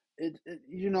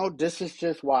 This is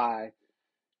just why.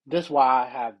 This is why I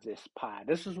have this pie.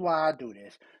 This is why I do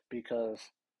this because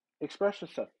express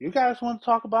yourself. You guys want to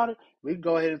talk about it? We can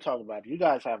go ahead and talk about it. You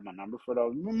guys have my number for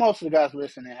those. Most of the guys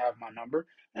listening have my number,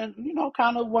 and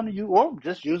kind of one of you, or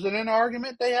just use it in an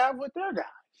argument they have with their guys.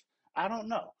 I don't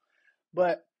know.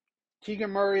 But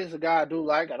Keegan Murray is a guy I do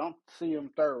like. I don't see him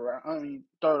third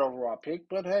overall pick.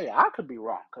 But hey, I could be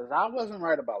wrong because I wasn't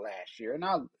right about last year, and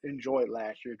I enjoyed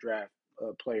last year draft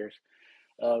players,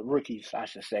 rookies, I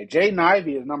should say. Jaden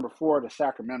Ivey is number 4 to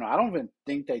Sacramento. I don't even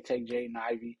think they take Jaden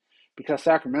Ivey because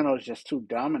Sacramento is just too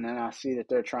dumb, and then I see that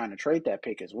they're trying to trade that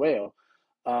pick as well,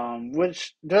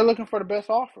 which they're looking for the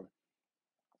best offer.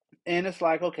 And it's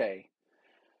like, okay,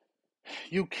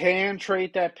 you can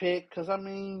trade that pick because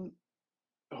who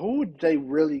would they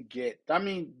really get?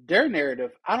 Their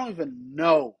narrative, I don't even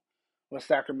know what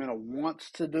Sacramento wants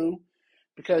to do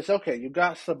because, okay, you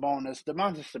got Sabonis.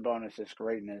 Demontis Sabonis is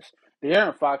greatness.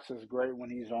 De'Aaron Fox is great when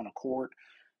he's on the court.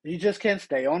 He just can't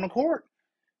stay on the court.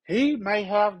 He may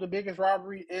have the biggest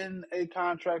robbery in a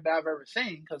contract I've ever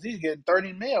seen because he's getting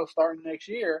 30 mil starting next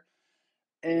year,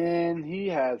 and he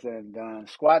hasn't done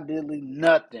squat diddly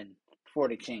nothing for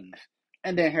the Kings.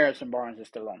 And then Harrison Barnes is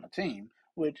still on the team,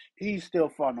 which he's still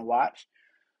fun to watch.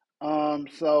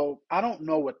 So I don't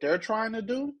know what they're trying to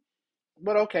do,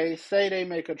 but okay, say they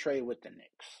make a trade with the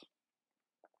Knicks,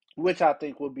 which I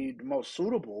think would be the most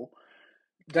suitable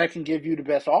that can give you the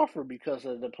best offer because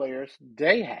of the players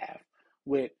they have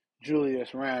with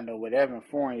Julius Randle, with Evan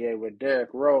Fournier, with Derrick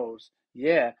Rose.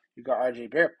 Yeah, you got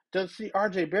RJ Barrett. Does see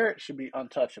RJ Barrett should be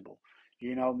untouchable.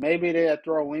 Maybe they'll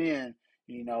throw in,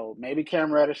 maybe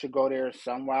Cam Reddish should go there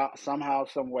somehow,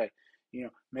 some way.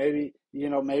 Maybe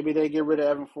they get rid of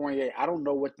Evan Fournier. I don't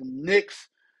know what the Knicks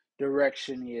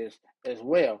direction is as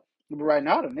well. But right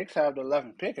now the Knicks have the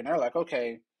 11th pick and they're like,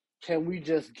 okay, can we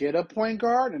just get a point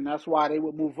guard? And that's why they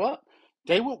would move up.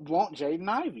 They would want Jaden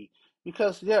Ivey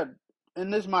because, yeah, in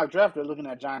this mock draft, they're looking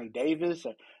at Johnny Davis,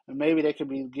 or maybe they could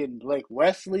be getting Blake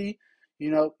Wesley.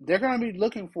 They're going to be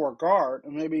looking for a guard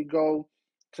and maybe go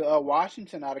to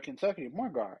Washington out of Kentucky,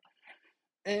 point guard.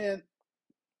 And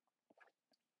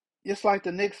it's like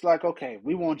the Knicks, like, okay,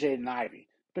 we want Jaden Ivey.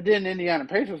 But then Indiana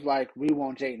Pacers, like, we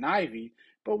want Jaden Ivey.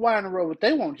 But why in the world would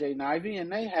they want Jaden Ivey?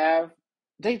 And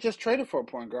they just traded for a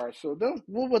point guard. So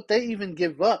what would they even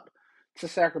give up to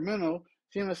Sacramento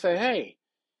to even say, hey,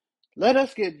 let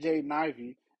us get Jaden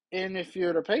Ivey? And if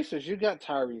you're the Pacers, you got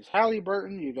Tyrese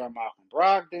Halliburton, you got Malcolm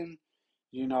Brogdon.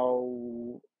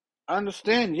 I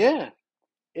understand, yeah.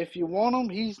 If you want him,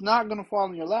 he's not going to fall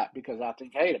in your lap because I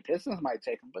think, hey, the Pistons might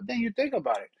take him. But then you think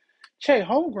about it. Che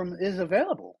Holmgren is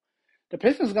available. The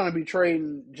Pistons going to be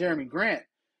trading Jeremy Grant,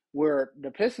 where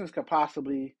the Pistons could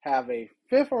possibly have a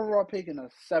 5th overall pick and a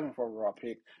 7th overall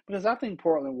pick because I think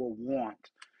Portland will want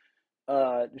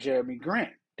Jeremy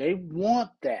Grant. They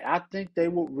want that. I think they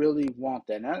would really want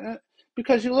that. Now,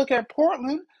 because you look at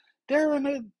Portland, they're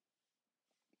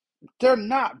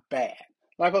not bad.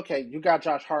 Like, okay, you got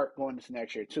Josh Hart going this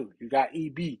next year too. You got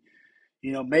EB.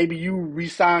 Maybe you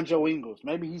re-sign Joe Ingles.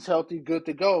 Maybe he's healthy, good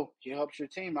to go. He helps your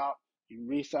team out. You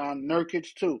re-sign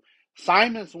Nurkic too.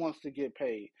 Simons wants to get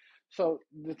paid. So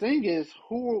the thing is,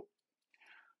 who's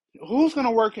going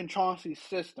to work in Chauncey's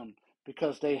system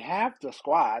because they have the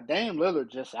squad. Dame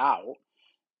Lillard just out,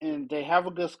 and they have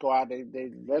a good squad.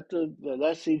 They let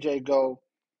CJ go,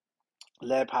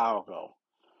 let Powell go,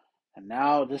 and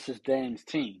now this is Dame's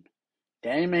team.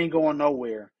 Dame ain't going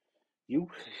nowhere. You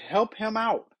help him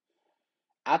out.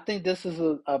 I think this is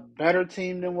a better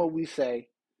team than what we say.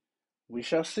 We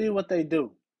shall see what they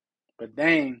do. But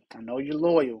Dame, I know you're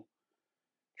loyal.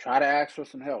 Try to ask for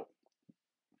some help.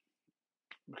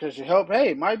 Because your help, hey,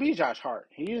 it might be Josh Hart.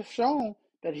 He has shown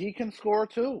that he can score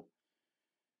too.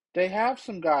 They have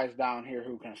some guys down here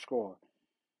who can score.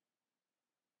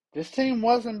 This team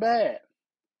wasn't bad.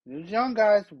 These young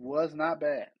guys was not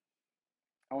bad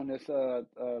on this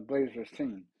Blazers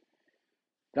team.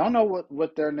 Don't know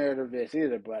what their narrative is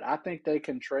either, but I think they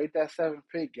can trade that seventh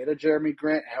pick, get a Jeremy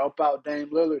Grant, help out Dame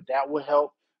Lillard. That would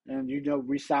help, and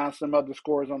re-sign some other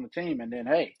scorers on the team. And then,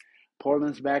 hey,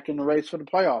 Portland's back in the race for the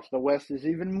playoffs. The West is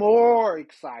even more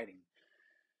exciting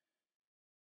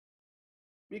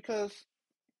because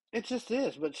it just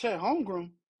is. But Chet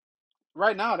Holmgren,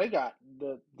 right now, they got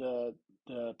the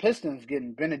Pistons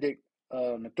getting Benedict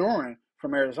Mathurin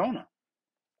from Arizona.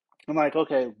 I'm like,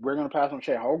 okay, we're gonna pass on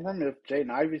Chet Holmgren if Jaden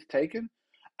Ivey's taken.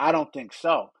 I don't think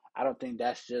so. I don't think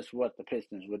that's just what the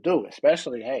Pistons would do.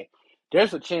 Especially, hey,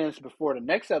 there's a chance before the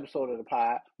next episode of the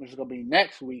pod, which is gonna be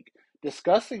next week,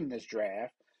 discussing this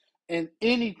draft and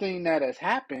anything that has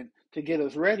happened to get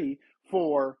us ready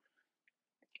for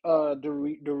the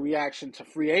reaction to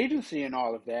free agency and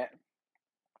all of that.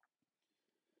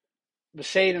 The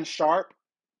Shaden Sharp,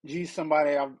 he's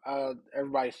somebody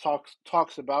everybody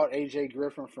talks about. AJ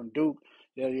Griffin from Duke.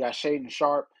 You got Shaden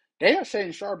Sharp. They have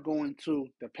Shaden Sharp going to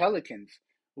the Pelicans,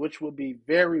 which would be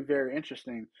very, very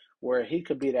interesting. Where he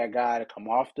could be that guy to come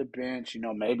off the bench.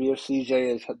 Maybe if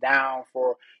CJ is down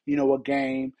for a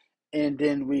game, and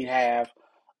then we have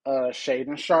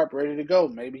Shaden Sharp ready to go.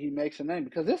 Maybe he makes a name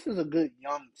because this is a good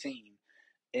young team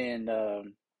in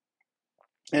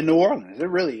New Orleans. It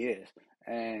really is,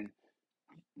 and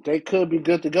they could be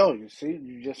good to go. You see,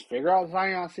 you just figure out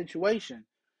Zion's situation.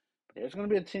 There's going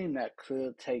to be a team that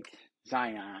could take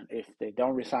Zion. If they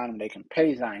don't resign him, they can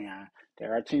pay Zion.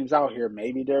 There are teams out here.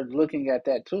 Maybe they're looking at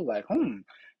that too. Like,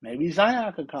 maybe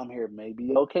Zion could come here. Maybe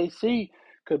OKC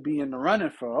could be in the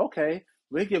running for, okay,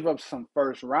 we give up some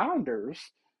first rounders.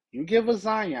 You give us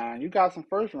Zion. You got some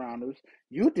first rounders.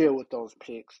 You deal with those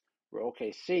picks where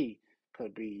OKC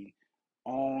could be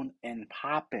on and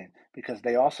popping because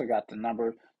they also got the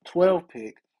number 12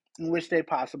 pick in which they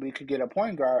possibly could get a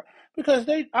point guard because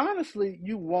they honestly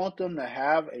you want them to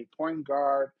have a point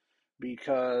guard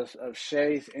because of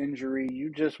Shea's injury.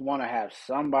 You just want to have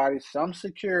somebody, some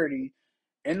security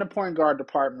in the point guard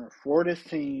department for this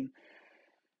team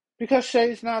because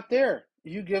Shea's not there.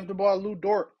 You give the ball to Lou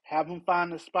Dort, have him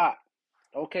find a spot.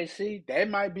 Okay, see, that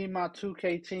might be my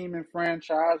 2K team and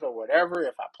franchise or whatever.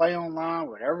 If I play online,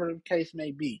 whatever the case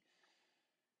may be.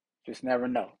 Just never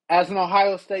know. As an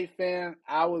Ohio State fan,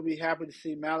 I would be happy to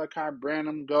see Malachi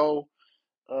Branham go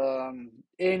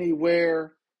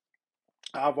anywhere.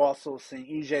 I've also seen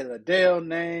EJ Liddell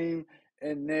name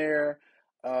in there,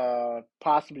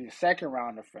 possibly a second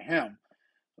rounder for him.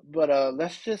 But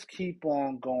let's just keep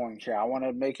on going here. I want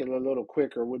to make it a little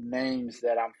quicker with names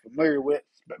that I'm familiar with.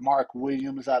 But Mark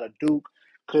Williams out of Duke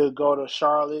could go to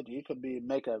Charlotte. He could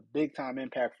make a big time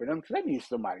impact for them because they need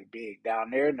somebody big down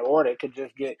there. Or they could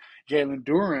just get Jalen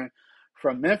Duren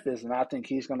from Memphis, and I think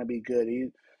he's going to be good.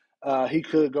 He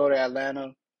could go to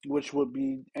Atlanta, which would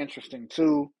be interesting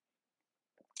too.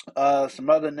 Some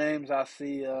other names I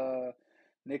see: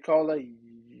 Nikola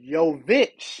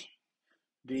Jovic,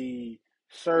 the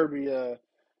Serbia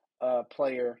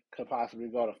player, could possibly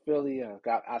go to Philly.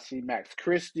 I see Max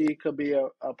Christie could be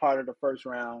a part of the first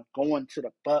round, going to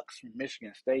the Bucks from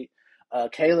Michigan State.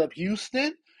 Caleb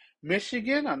Houston,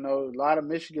 Michigan. I know a lot of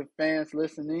Michigan fans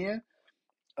listening in.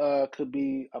 Could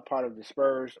be a part of the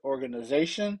Spurs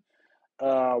organization.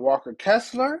 Walker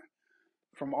Kessler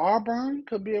from Auburn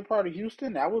could be a part of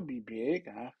Houston. That would be big.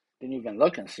 I didn't even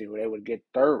look and see where they would get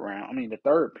third round. I mean, the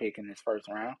third pick in this first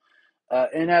round.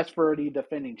 And as for the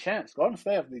defending champs, Golden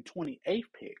State have the 28th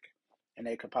pick, and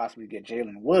they could possibly get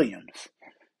Jalen Williams.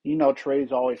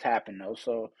 Trades always happen, though,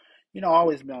 so,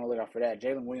 always be on the lookout for that.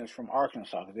 Jalen Williams from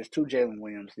Arkansas, because there's two Jalen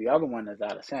Williams. The other one is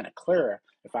out of Santa Clara,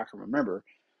 if I can remember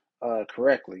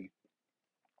correctly.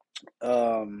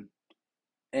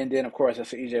 And then, of course,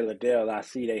 that's EJ Liddell. I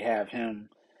see they have him,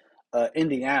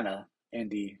 Indiana, in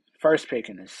the first pick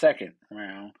in the second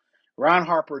round. Ron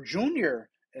Harper Jr.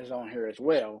 is on here as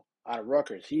well out of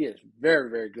Rutgers. He is very,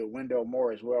 very good. Wendell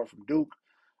Moore as well from Duke.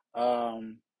 Let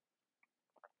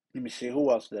me see.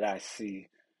 Who else did I see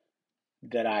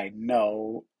that I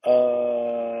know?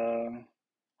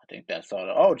 think that's all.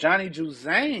 Oh, Johnny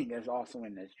Juzang is also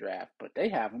in this draft, but they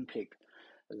have him picked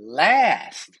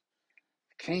last.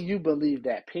 Can you believe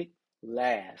that? Picked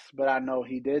last. But I know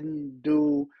he didn't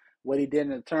do what he did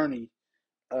in attorney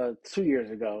 2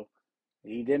 years ago.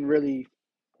 He didn't really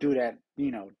do that,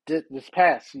 this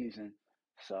past season.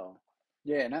 So,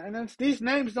 yeah, and these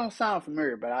names don't sound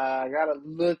familiar, but I gotta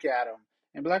look at them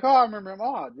and be like, oh, I remember him.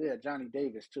 Oh, yeah, Johnny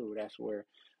Davis too. That's where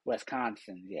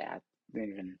Wisconsin. Yeah, I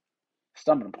didn't even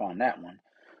stumble upon that one.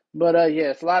 But yeah,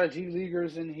 it's a lot of G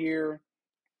leaguers in here,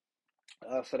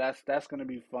 so that's gonna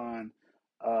be fun.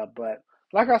 But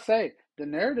like I say, the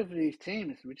narrative of these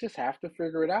teams, we just have to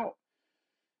figure it out.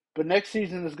 But next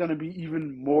season is going to be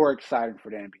even more exciting for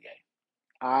the NBA.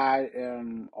 I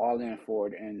am all in for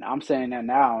it, and I'm saying that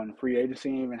now. And free agency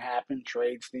didn't even happen,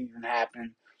 trades didn't even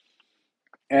happen.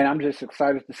 And I'm just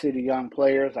excited to see the young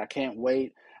players. I can't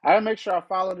wait. I gotta make sure I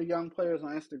follow the young players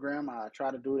on Instagram. I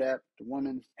try to do that, the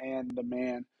women and the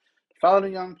men. Follow the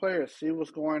young players, see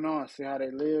what's going on, see how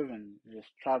they live, and just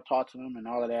try to talk to them and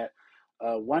all of that.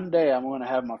 One day I'm going to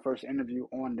have my first interview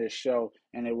on this show,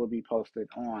 and it will be posted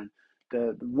on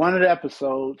the one of the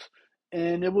episodes,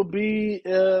 and it will be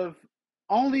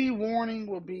only warning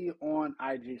will be on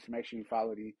IG. So make sure you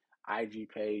follow the IG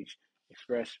page.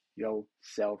 Express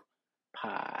Yourself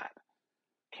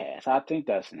Podcast. I think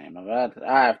that's the name of it.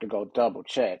 I have to go double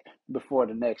check before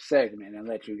the next segment and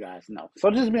let you guys know.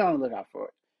 So just be on the lookout for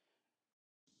it.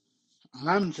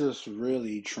 I'm just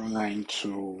really trying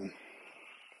to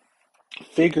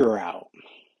figure out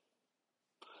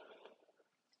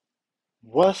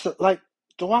what's like.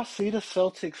 Do I see the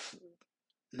Celtics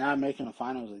not making the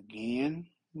finals again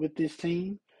with this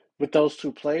team, with those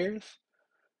two players?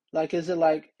 Is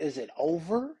it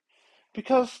over?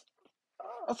 Because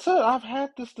I said I've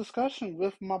had this discussion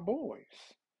with my boys.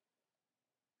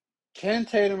 Can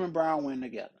Tatum and Brown win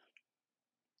together?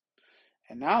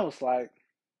 And now it's like,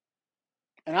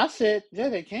 and I said, yeah,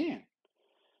 they can.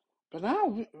 But now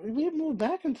we moved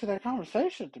back into that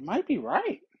conversation. They might be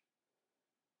right.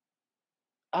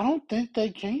 I don't think they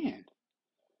can.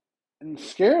 And it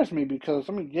scares me because,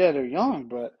 I mean, yeah, they're young,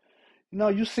 but,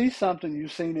 you see something,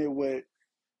 you've seen it with,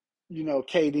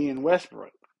 KD and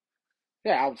Westbrook.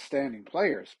 They're outstanding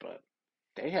players, but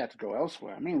they had to go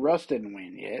elsewhere. I mean, Russ didn't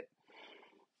win yet.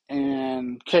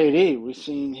 And KD, we've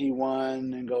seen he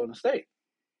won in Golden State.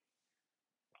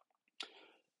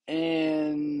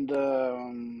 And,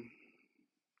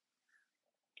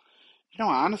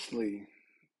 honestly,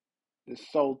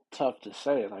 it's so tough to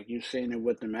say. Like, you've seen it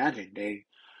with the Magic.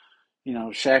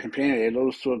 Shaq and Penny, they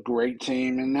lose to a great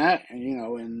team in that,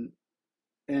 and,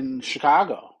 in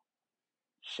Chicago.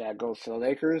 Shaq goes to the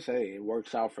Lakers. Hey, it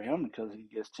works out for him because he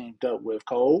gets teamed up with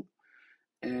Cole.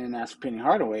 And that's Penny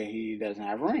Hardaway. He doesn't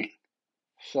have a ring.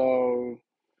 So,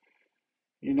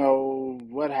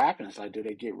 what happens? Like, do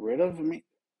they get rid of him?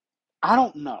 I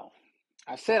don't know.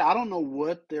 I said I don't know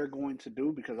what they're going to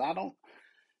do because I don't.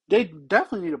 They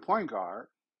definitely need a point guard,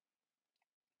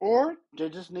 or they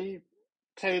just need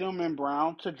Tatum and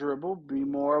Brown to dribble, be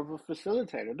more of a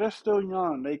facilitator. They're still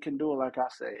young; they can do it. Like I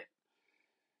said,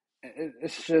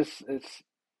 it's just it's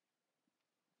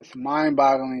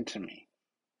mind-boggling to me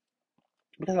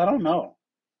because I don't know.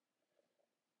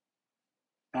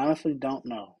 I honestly don't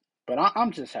know, but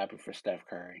I'm just happy for Steph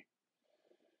Curry.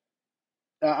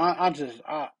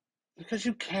 Because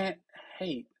you can't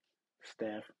hate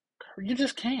Steph Curry. You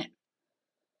just can't.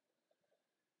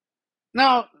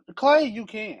 Now, Clay, you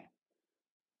can.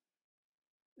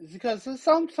 Because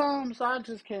sometimes I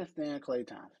just can't stand Clay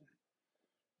Thompson.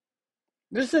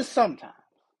 This is sometimes.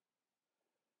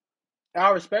 I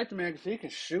respect him, man, because he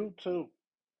can shoot too.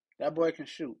 That boy can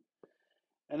shoot.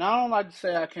 And I don't like to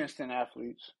say I can't stand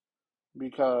athletes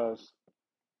because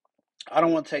I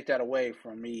don't want to take that away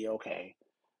from me, okay.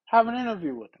 Have an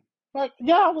interview with him. Like,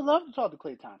 yeah, I would love to talk to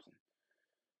Clay Thompson.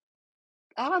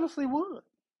 I honestly would.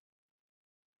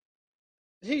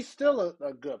 He's still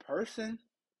a good person.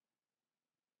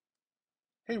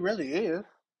 He really is.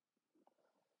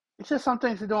 It's just some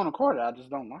things he do on the court that I just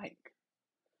don't like.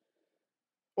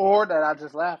 Or that I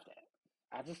just laughed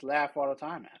at. I just laugh all the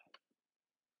time at him.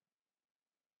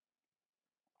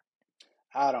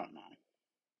 I don't know.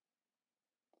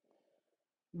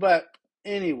 But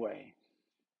anyway,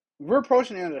 we're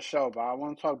approaching the end of the show, but I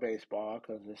want to talk baseball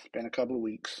because it's been a couple of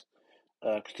weeks.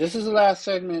 'Cause this is the last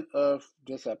segment of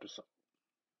this episode.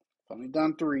 I've only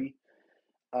done three.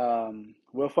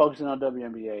 We'll focus in on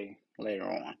WNBA later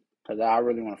on because I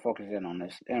really want to focus in on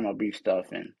this MLB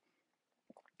stuff and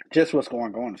just what's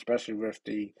going on, especially with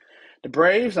the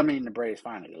Braves. I mean, the Braves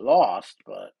finally lost,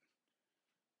 but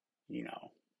you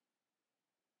know,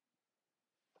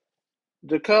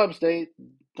 The Cubs, they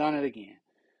done it again.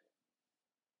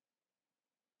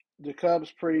 The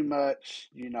Cubs pretty much,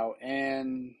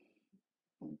 and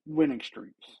winning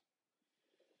streaks.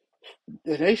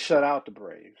 And they shut out the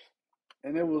Braves.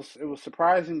 And it was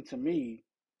surprising to me,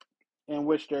 in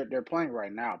which they're playing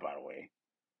right now, by the way.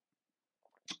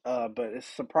 But it's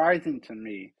surprising to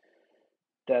me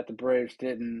that the Braves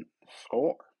didn't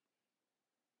score.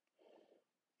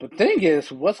 The thing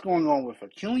is, what's going on with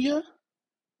Acuna?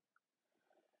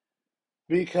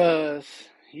 Because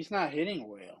he's not hitting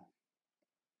well.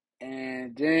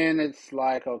 And then it's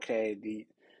like, okay, the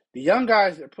young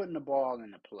guys are putting the ball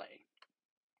into play.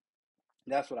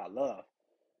 That's what I love.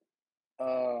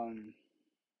 Um,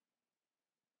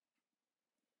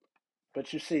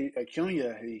 but you see,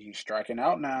 Acuna, he's striking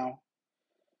out now.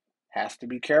 Has to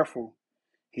be careful.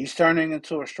 He's turning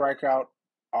into a strikeout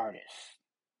artist.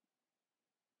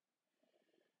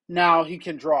 Now he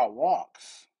can draw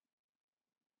walks,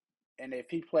 and if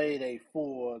he played a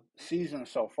full season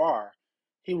so far,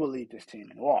 he will lead this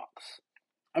team in walks.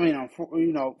 I mean,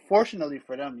 fortunately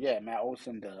for them, yeah, Matt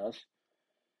Olson does,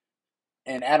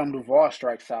 and Adam Duvall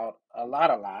strikes out a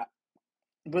lot.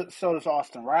 But so does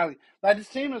Austin Riley. Like this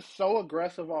team is so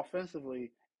aggressive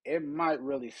offensively, it might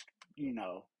really, you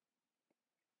know,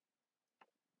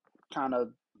 kind of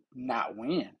not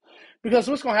win. Because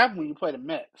what's going to happen when you play the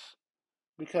Mets?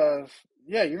 Because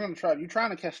yeah, you're trying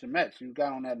to catch the Mets. You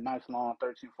got on that nice long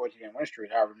 13, 14 game win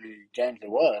streak, however many games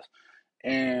it was,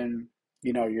 and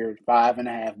you're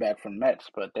 5.5 back from the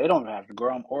Mets, but they don't have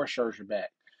DeGrom or Scherzer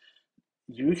back.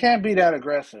 You can't be that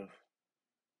aggressive.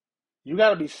 You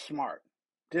got to be smart,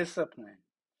 disciplined.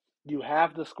 You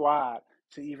have the squad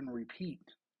to even repeat.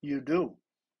 You do.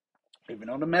 Even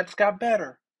though the Mets got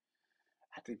better,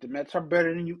 I think the Mets are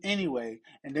better than you anyway.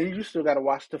 And then you still got to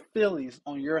watch the Phillies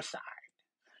on your side.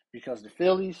 Because the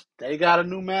Phillies, they got a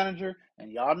new manager. And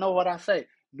y'all know what I say.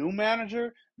 New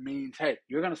manager means, hey,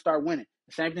 you're going to start winning.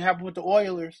 The same thing happened with the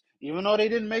Oilers. Even though they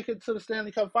didn't make it to the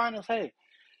Stanley Cup Finals, hey,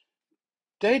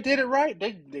 they did it right.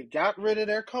 They got rid of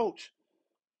their coach.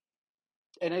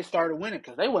 And they started winning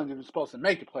because they wasn't even supposed to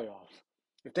make the playoffs.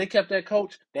 If they kept that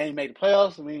coach, they ain't made the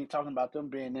playoffs. And we ain't talking about them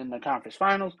being in the conference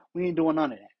finals. We ain't doing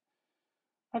none of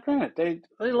that. Granted,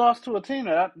 they lost to a team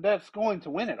that's going to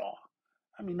win it all.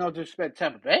 I mean, no disrespect to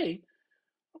Tampa Bay,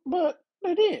 but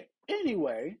they did.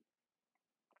 Anyway,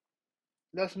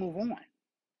 let's move on.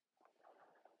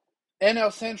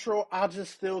 NL Central, I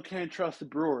just still can't trust the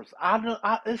Brewers.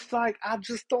 It's like I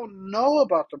just don't know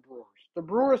about the Brewers. The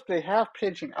Brewers, they have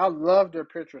pitching. I love their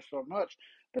pitchers so much,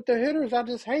 but their hitters, I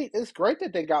just hate. It's great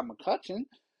that they got McCutcheon,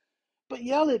 but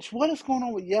Yelich, what is going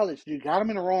on with Yelich? You got him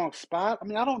in the wrong spot. I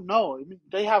mean, I don't know. I mean,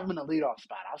 they have him in the leadoff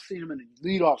spot. I've seen him in the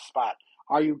leadoff spot.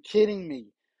 Are you kidding me?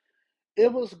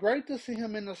 It was great to see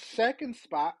him in the second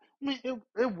spot. I mean,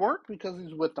 it worked because he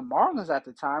was with the Marlins at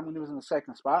the time when he was in the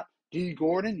second spot. D.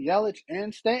 Gordon, Yelich,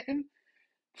 and Stanton.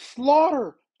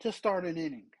 Slaughter to start an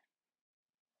inning.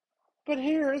 But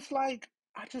here, it's like,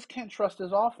 I just can't trust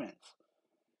his offense.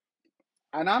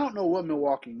 And I don't know what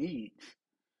Milwaukee needs.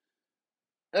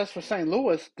 As for St.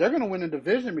 Louis, they're going to win the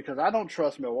division because I don't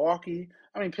trust Milwaukee.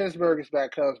 I mean, Pittsburgh is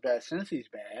bad, Cubs bad, since he's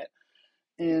bad.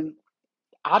 And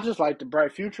I just like the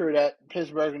bright future that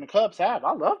Pittsburgh and the Cubs have.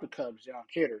 I love the Cubs, young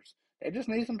hitters. They just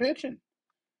need some pitching.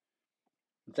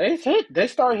 They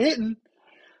start hitting.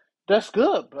 That's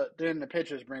good, but then the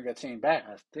pitchers bring a team back.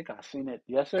 I think I seen it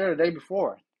yesterday or the day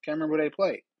before. Can't remember who they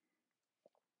played.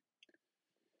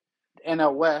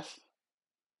 NL West,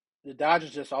 the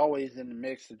Dodgers just always in the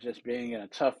mix of just being in a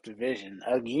tough division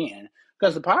again.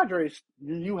 Because the Padres,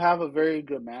 you have a very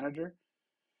good manager.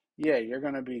 Yeah, you're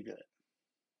gonna be good.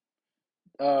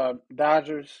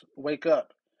 Dodgers, wake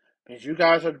up. Because you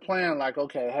guys are playing like,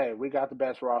 okay, hey, we got the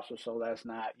best roster, so that's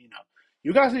not,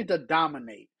 you guys need to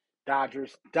dominate.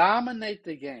 Dodgers, dominate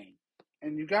the game.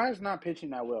 And you guys not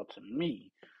pitching that well to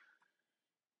me.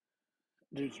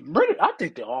 I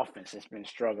think the offense has been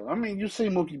struggling. I mean, you see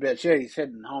Mookie Betts, yeah, he's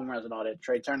hitting home runs and all that.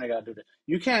 Trey Turner got to do that.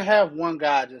 You can't have one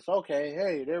guy just, okay,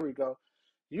 hey, there we go.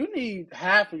 You need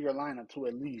half of your lineup to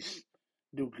at least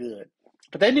do good.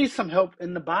 But they need some help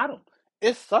in the bottom.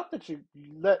 It sucked that you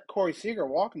let Corey Seager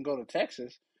walk and go to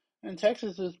Texas. And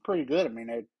Texas is pretty good. I mean,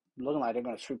 they're looking like they're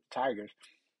going to sweep the Tigers.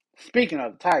 Speaking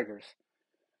of the Tigers,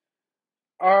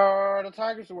 are the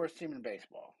Tigers the worst team in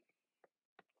baseball?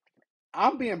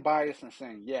 I'm being biased and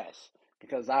saying yes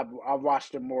because I've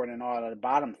watched them more than all of the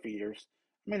bottom feeders.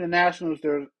 I mean, the Nationals,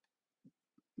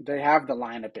 they have the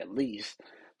lineup at least.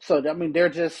 So I mean, they're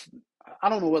just I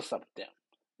don't know what's up with them.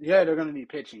 Yeah, they're going to need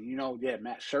pitching. Yeah,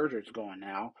 Matt Scherzer's going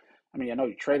now. I mean, I know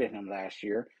you traded him last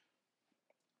year.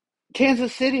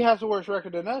 Kansas City has a worse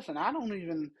record than us, and I don't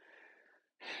even.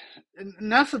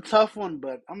 And that's a tough one,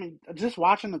 but I mean, just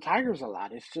watching the Tigers a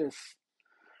lot, it's just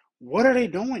what are they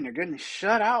doing? They're getting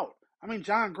shut out. I mean,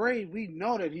 John Gray, we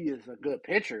know that he is a good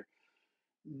pitcher,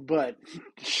 but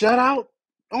shut out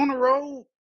on the road.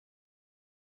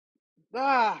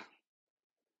 Ah,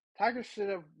 Tigers should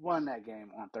have won that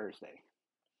game on Thursday.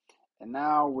 And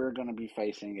now we're going to be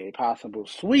facing a possible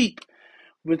sweep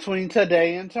between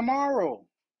today and tomorrow.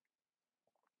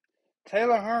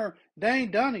 Taylor Hearn,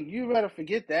 Dane Dunning, you better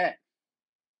forget that.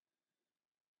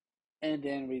 And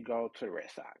then we go to the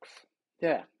Red Sox.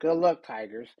 Yeah, good luck,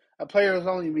 Tigers. A player is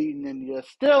only meeting and you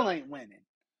still ain't winning.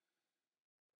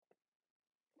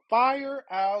 Fire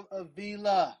Al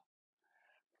Avila.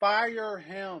 Fire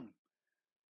him.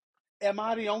 Am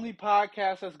I the only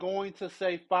podcast that's going to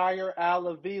say fire Al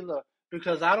Avila?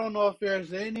 Because I don't know if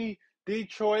there's any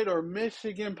Detroit or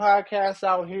Michigan podcasts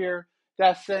out here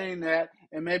that's saying that,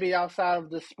 and maybe outside of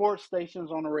the sports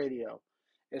stations on the radio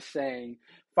is saying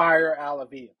fire Al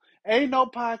Avila. Ain't no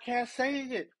podcast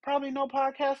saying it. Probably no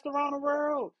podcast around the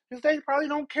world because they probably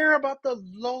don't care about the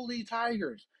lowly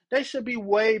Tigers. They should be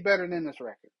way better than this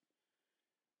record.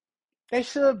 They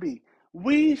should be.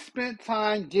 We spent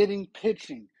time getting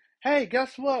pitching. Hey,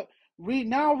 guess what? We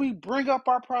bring up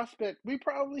our prospect. We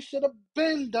probably should have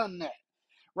been done that.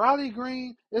 Riley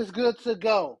Green is good to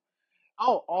go.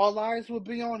 Oh, all eyes will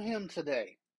be on him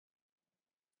today.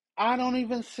 I don't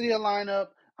even see a lineup.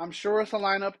 I'm sure it's a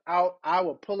lineup out. I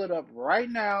will pull it up right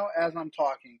now as I'm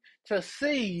talking to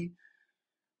see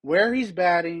where he's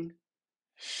batting.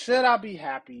 Should I be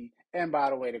happy? And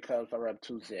by the way, the Cubs are up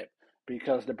 2-zip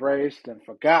because the Braves then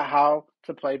forgot how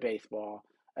to play baseball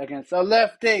against a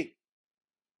lefty.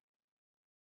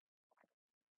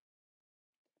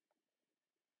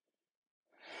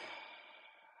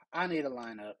 I need a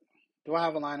lineup. Do I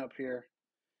have a lineup here?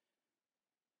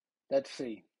 Let's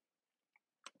see.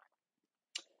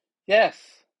 Yes.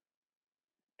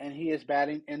 And he is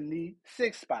batting in the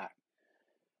sixth spot.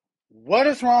 What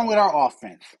is wrong with our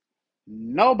offense?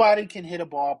 Nobody can hit a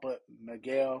ball but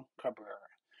Miguel Cabrera.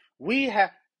 We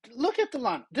have look at the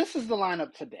lineup. This is the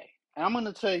lineup today. And I'm going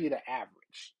to tell you the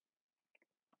average.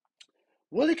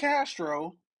 Willie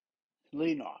Castro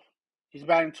leading off. He's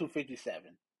batting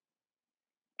 257.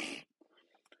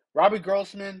 Robbie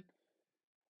Grossman,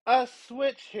 a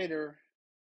switch hitter,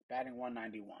 batting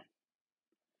 191.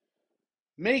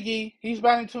 Miggy, he's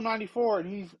batting 294 and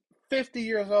he's 50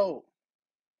 years old.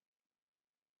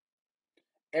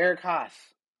 Eric Haas,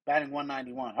 batting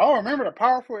 191. Oh, remember the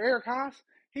powerful Eric Haas?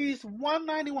 He's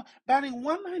 191, batting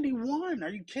 191. Are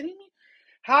you kidding me?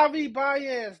 Javi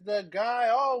Baez, the guy,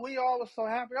 we all were so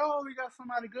happy. Oh, we got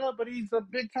somebody good, but he's a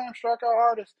big-time strikeout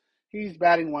artist. He's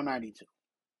batting 192.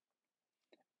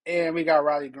 And we got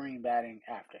Riley Green batting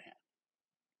after him.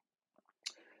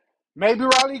 Maybe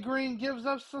Riley Green gives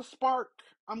us a spark.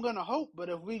 I'm going to hope, but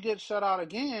if we get shut out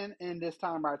again, and this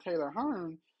time by Taylor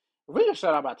Hearn, if we get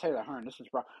shut out by Taylor Hearn, this is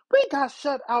wrong. We got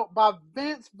shut out by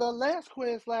Vince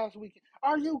Velasquez last week.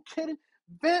 Are you kidding?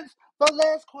 Vince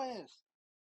Velasquez.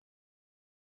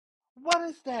 What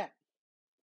is that?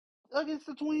 Against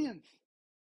the Twins.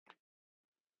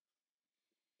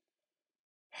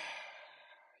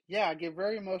 Yeah, I get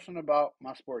very emotional about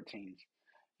my sport teams.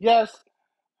 Yes,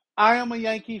 I am a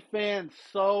Yankee fan,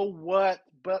 so what?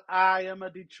 But I am a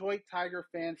Detroit Tiger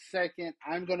fan second.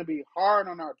 I'm going to be hard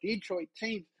on our Detroit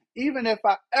team. Even if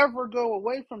I ever go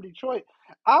away from Detroit,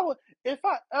 if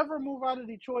I ever move out of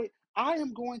Detroit, I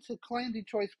am going to claim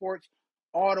Detroit sports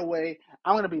all the way.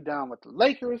 I'm going to be done with the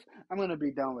Lakers. I'm going to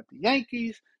be done with the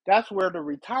Yankees. That's where the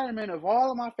retirement of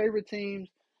all of my favorite teams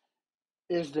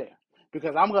is there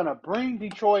because I'm going to bring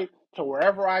Detroit to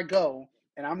wherever I go,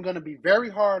 and I'm going to be very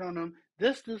hard on them.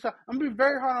 I'm going to be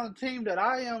very hard on the team that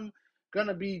I am going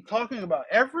to be talking about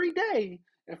every day.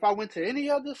 If I went to any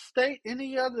other state,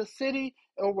 any other city,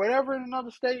 or whatever in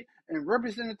another state and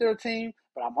represented their team,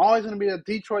 but I'm always going to be a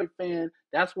Detroit fan.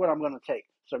 That's what I'm going to take.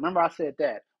 So remember I said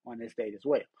that on this date as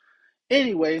well.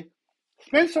 Anyway,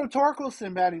 Spencer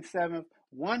Torkelson batting 7th,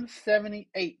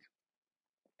 178.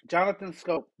 Jonathan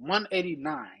Scope,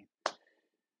 189.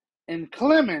 And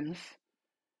Clemens,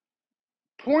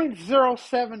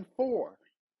 .074.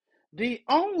 The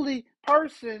only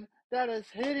person that is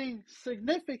hitting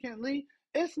significantly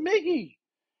is Miggy.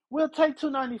 We'll take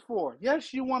 294.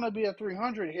 Yes, you want to be a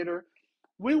 300 hitter.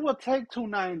 We will take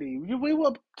 290. We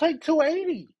will take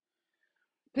 280.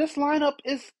 This lineup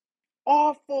is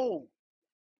awful.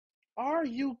 Are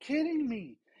you kidding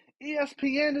me?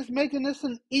 ESPN is making this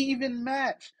an even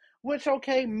match. Which,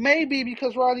 okay, maybe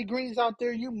because Riley Green's out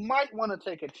there, you might want to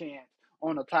take a chance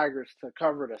on the Tigers to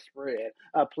cover the spread,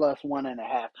 a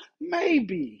 +1.5.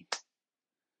 Maybe.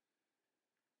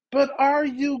 But are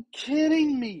you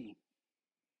kidding me?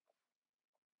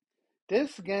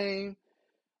 This game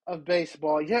of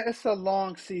baseball, yeah, it's a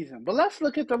long season. But let's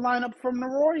look at the lineup from the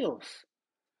Royals.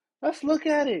 Let's look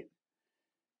at it.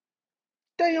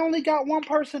 They only got one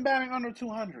person batting under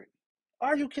 200.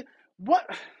 Are you kidding? What?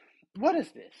 What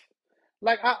is this?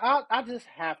 Like I just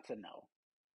have to know.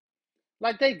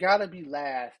 Like they gotta be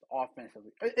last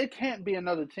offensively. It can't be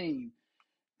another team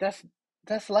that's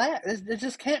that's last. It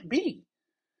just can't be.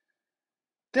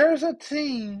 There's a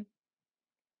team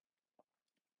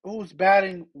who's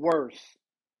batting worse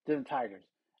than the Tigers,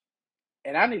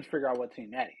 and I need to figure out what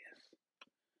team that is.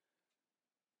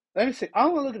 Let me see. I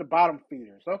want to look at the bottom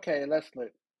feeders. Okay, let's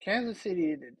look. Kansas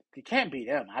City. You can't beat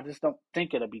them. I just don't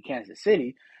think it'll be Kansas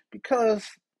City because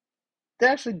they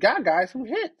actually got guys who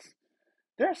hits.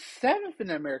 They're seventh in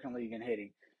the American League in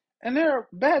hitting, and they're a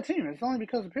bad team. It's only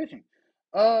because of pitching.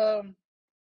 Um,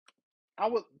 I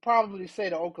would probably say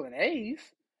the Oakland A's.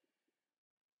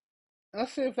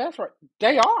 Let's see if that's right.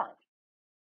 They are,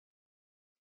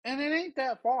 and it ain't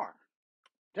that far.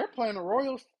 They're playing the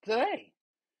Royals today.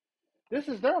 This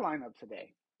is their lineup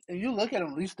today. And you look at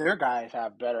them, at least their guys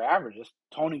have better averages.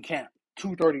 Tony Kemp,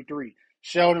 233.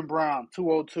 Sheldon Brown,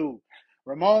 202.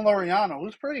 Ramon Laureano,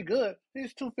 who's pretty good,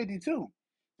 he's 252.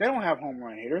 They don't have home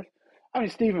run hitters. I mean,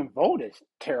 Stephen Vogt is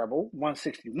terrible,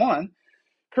 161.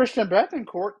 Christian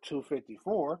Bethencourt,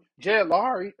 254. Jed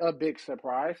Lowry, a big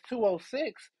surprise,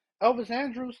 206. Elvis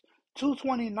Andrews,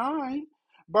 229.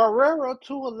 Barrera,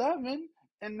 211.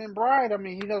 And then Bryde, I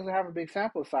mean, he doesn't have a big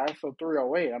sample size, so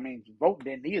 308. I mean, Vogt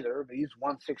didn't either, but he's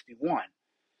 161.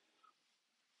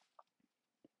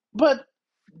 But,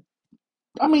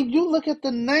 I mean, you look at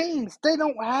the names. They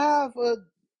don't have a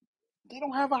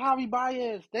Javi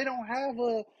Baez. They don't have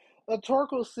a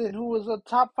Torkelson, who was a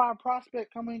top 5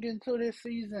 prospect coming into this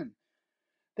season.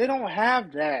 They don't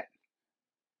have that.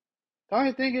 The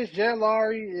only thing is Jed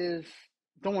Lowry is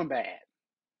doing bad.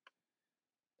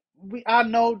 I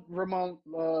know Ramon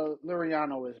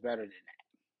Laureano is better than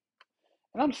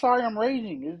that. And I'm sorry I'm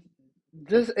raging.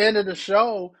 This end of the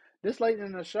show, this late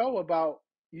in the show about,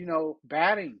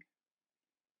 batting.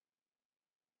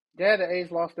 Yeah, the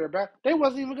A's lost their bat. They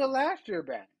wasn't even good last year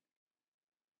batting.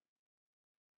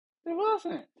 It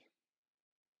wasn't.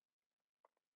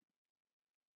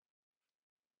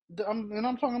 And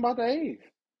I'm talking about the A's.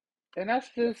 And that's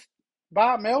just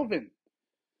Bob Melvin.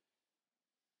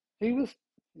 He was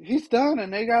he's done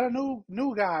and they got a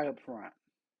new guy up front.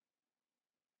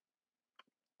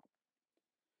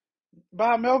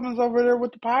 Bob Melvin's over there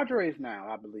with the Padres now,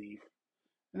 I believe.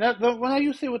 And when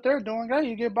you see what they're doing, hey,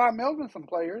 you get Bob Melvin some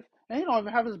players, and he don't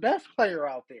even have his best player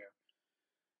out there.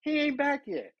 He ain't back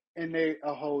yet, and they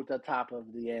hold the top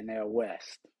of the NL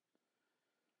West.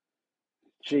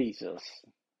 Jesus,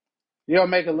 you don't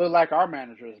make it look like our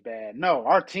manager is bad. No,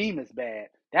 our team is bad.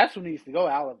 That's who needs to go,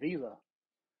 Alavila.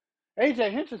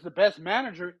 AJ Hinch is the best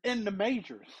manager in the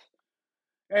majors,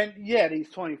 and yet he's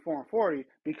 24-40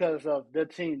 because of the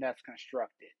team that's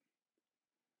constructed.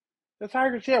 The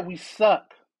Tigers, yeah, we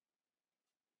suck.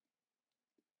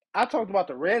 I talked about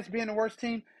the Reds being the worst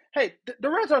team. Hey, the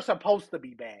Reds are supposed to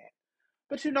be bad.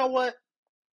 But you know what?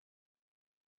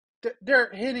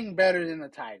 They're hitting better than the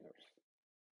Tigers.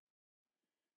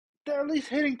 They're at least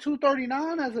hitting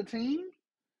 239 as a team.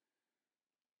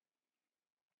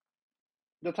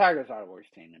 The Tigers are the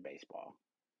worst team in baseball.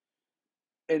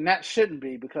 And that shouldn't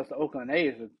be because the Oakland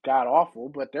A's are god awful,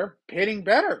 but they're hitting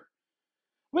better.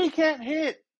 We can't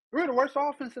hit. We're the worst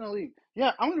offense in the league.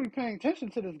 Yeah, I'm going to be paying attention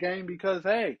to this game because,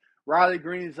 hey, Riley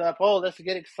Green's up. Oh, let's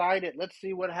get excited. Let's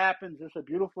see what happens. It's a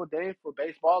beautiful day for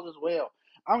baseball as well.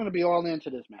 I'm going to be all into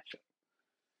this matchup.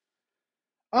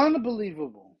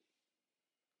 Unbelievable.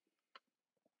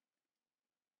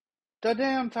 The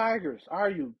damn Tigers. Are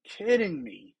you kidding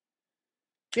me?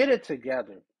 Get it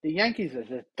together. The Yankees are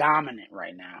just dominant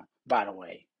right now, by the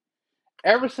way.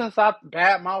 Ever since I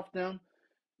badmouthed them,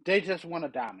 they just want to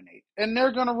dominate. And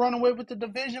they're going to run away with the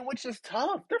division, which is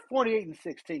tough. They're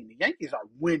 48-16. The Yankees are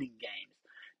winning games.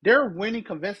 They're winning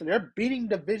convincing. They're beating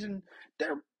division.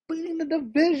 They're beating the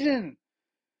division.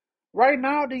 Right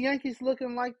now, the Yankees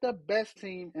looking like the best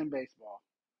team in baseball.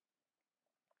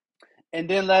 And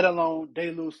then let alone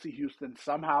they lose to Houston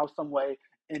somehow, some way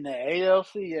in the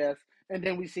ALCS, and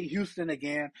then we see Houston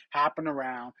again hopping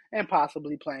around and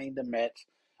possibly playing the Mets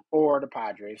or the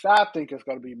Padres. I think it's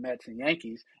going to be Mets and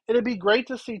Yankees. It'd be great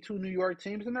to see two New York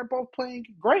teams, and they're both playing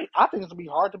great. I think it's going to be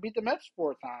hard to beat the Mets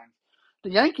 4 times.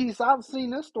 The Yankees, I've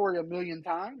seen this story a million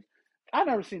times. I've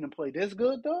never seen them play this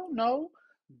good, though, no.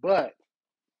 But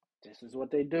This is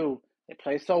what they do. They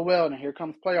play so well, and here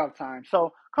comes playoff time.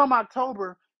 So come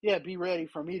October, yeah, be ready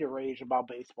for me to rage about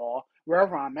baseball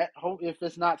wherever I'm at. Hope if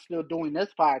it's not still doing this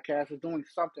podcast, it's doing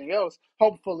something else.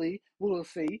 Hopefully, we will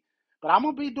see. But I'm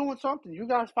gonna be doing something. You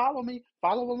guys follow me,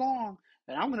 follow along,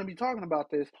 and I'm gonna be talking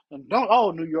about this. And don't, oh,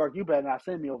 New York, you better not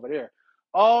send me over there.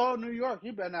 Oh, New York,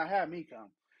 you better not have me come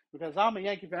because I'm a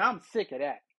Yankee fan. I'm sick of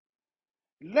that.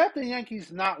 Let the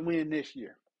Yankees not win this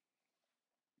year.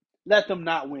 Let them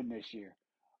not win this year.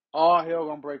 All hell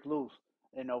gonna break loose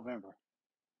in November.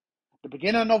 The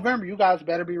beginning of November, you guys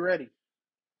better be ready.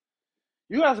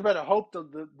 You guys better hope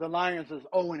the Lions is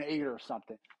 0-8 or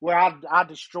something, where I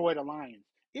destroy the Lions.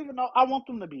 Even though I want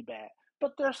them to be bad,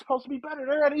 but they're supposed to be better.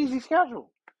 They're at an easy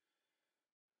schedule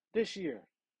this year.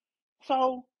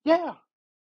 So yeah,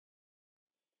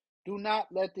 do not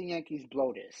let the Yankees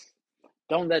blow this.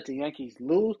 Don't let the Yankees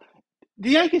lose.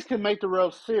 The Yankees can make the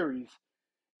World Series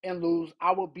and lose.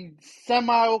 I will be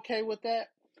semi okay with that.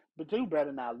 But you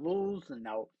better not lose to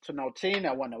no team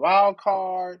that won the wild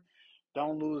card.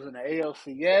 Don't lose in the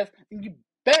ALCS. And you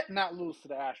bet not lose to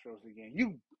the Astros again.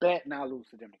 You bet not lose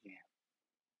to them again.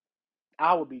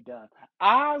 I will be done.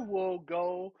 I will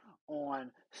go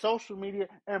on social media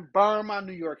and burn my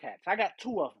New York hats. I got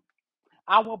two of them.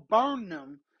 I will burn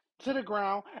them to the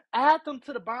ground, add them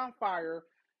to the bonfire,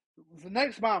 the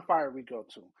next bonfire we go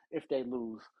to if they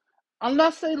lose.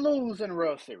 Unless they lose in the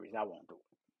World Series, I won't do it.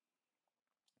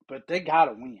 But they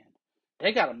gotta win.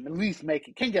 They gotta at least make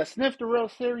it. Can you sniff the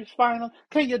World Series final?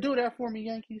 Can you do that for me,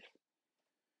 Yankees?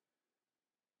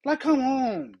 Like, come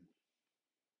on.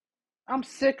 I'm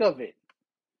sick of it.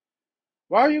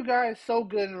 Why are you guys so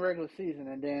good in the regular season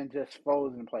and then just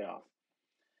fold in the playoffs?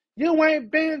 You ain't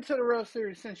been to the World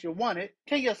Series since you won it.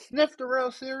 Can you sniff the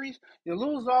World Series? You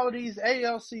lose all of these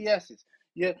ALCSs.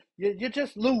 You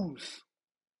just lose.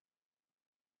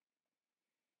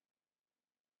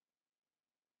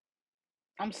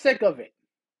 I'm sick of it.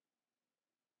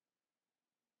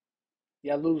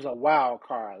 You lose a wild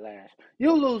card last.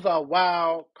 You lose a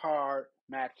wild card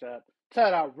matchup to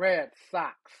the Red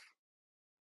Sox.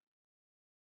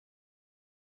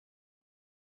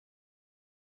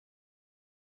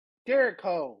 Garrett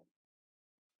Cole.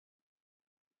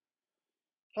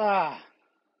 Ah,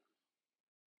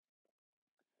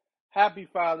 happy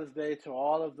Father's Day to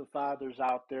all of the fathers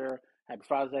out there. Happy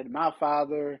Father's Day to my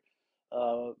father,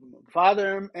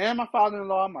 father and my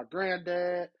father-in-law, my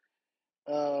granddad,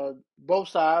 both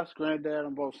sides, granddad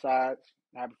on both sides.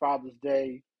 Happy Father's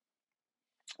Day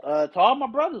to all my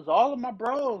brothers, all of my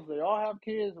bros. They all have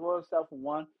kids, well, except for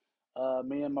one.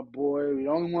 Me and my boy, we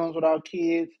the only ones without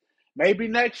kids. Maybe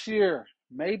next year.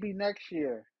 Maybe next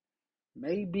year.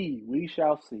 Maybe we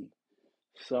shall see.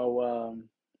 So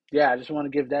yeah, I just want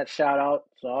to give that shout out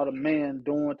to all the men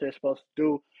doing what they're supposed to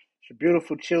do. It's your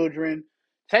beautiful children,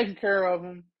 taking care of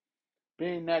them,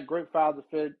 being that great father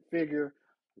figure.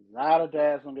 A lot of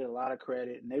dads don't get a lot of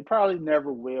credit, and they probably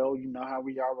never will. You know how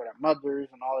we are with our mothers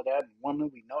and all of that. And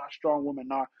women, we know how strong women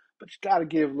are, but you got to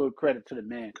give a little credit to the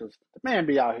man because the man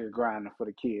be out here grinding for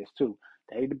the kids too.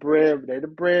 They the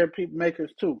bread people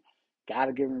makers too. Got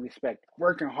to give them respect.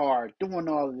 Working hard, doing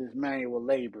all of this manual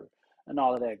labor and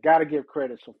all of that. Got to give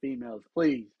credit to females,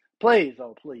 please, please,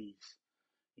 oh please.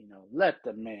 Let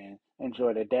the man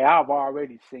enjoy the day. I've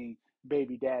already seen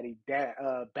baby daddy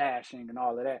bashing and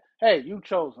all of that. Hey, you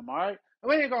chose him, all right?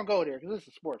 We ain't gonna go there because it's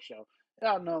a sports show.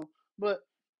 Y'all know, but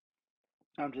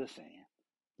I'm just saying,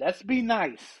 let's be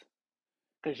nice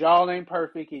because y'all ain't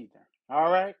perfect either.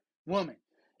 All right, woman.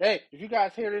 Hey, if you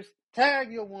guys hear this,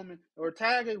 tag your woman or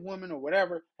tag a woman or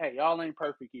whatever. Hey, y'all ain't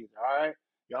perfect either. All right.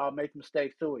 Y'all make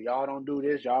mistakes too. Y'all don't do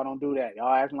this. Y'all don't do that.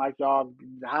 Y'all acting like y'all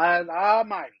high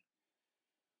almighty.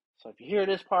 So if you hear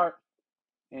this part,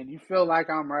 and you feel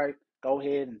like I'm right, go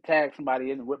ahead and tag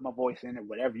somebody in it with my voice in it,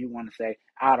 whatever you want to say.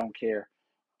 I don't care.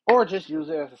 Or just use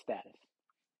it as a status.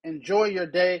 Enjoy your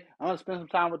day. I'm going to spend some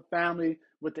time with the family,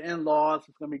 with the in-laws.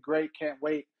 It's going to be great. Can't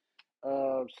wait.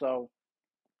 So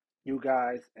you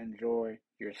guys enjoy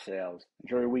yourselves.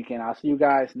 Enjoy your weekend. I'll see you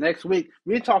guys next week.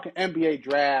 We're talking NBA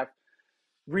draft,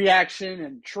 reaction,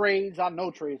 and trades. I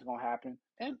know trades are going to happen.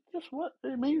 And just what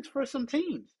it means for some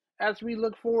teams as we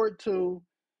look forward to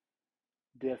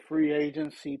the free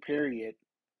agency period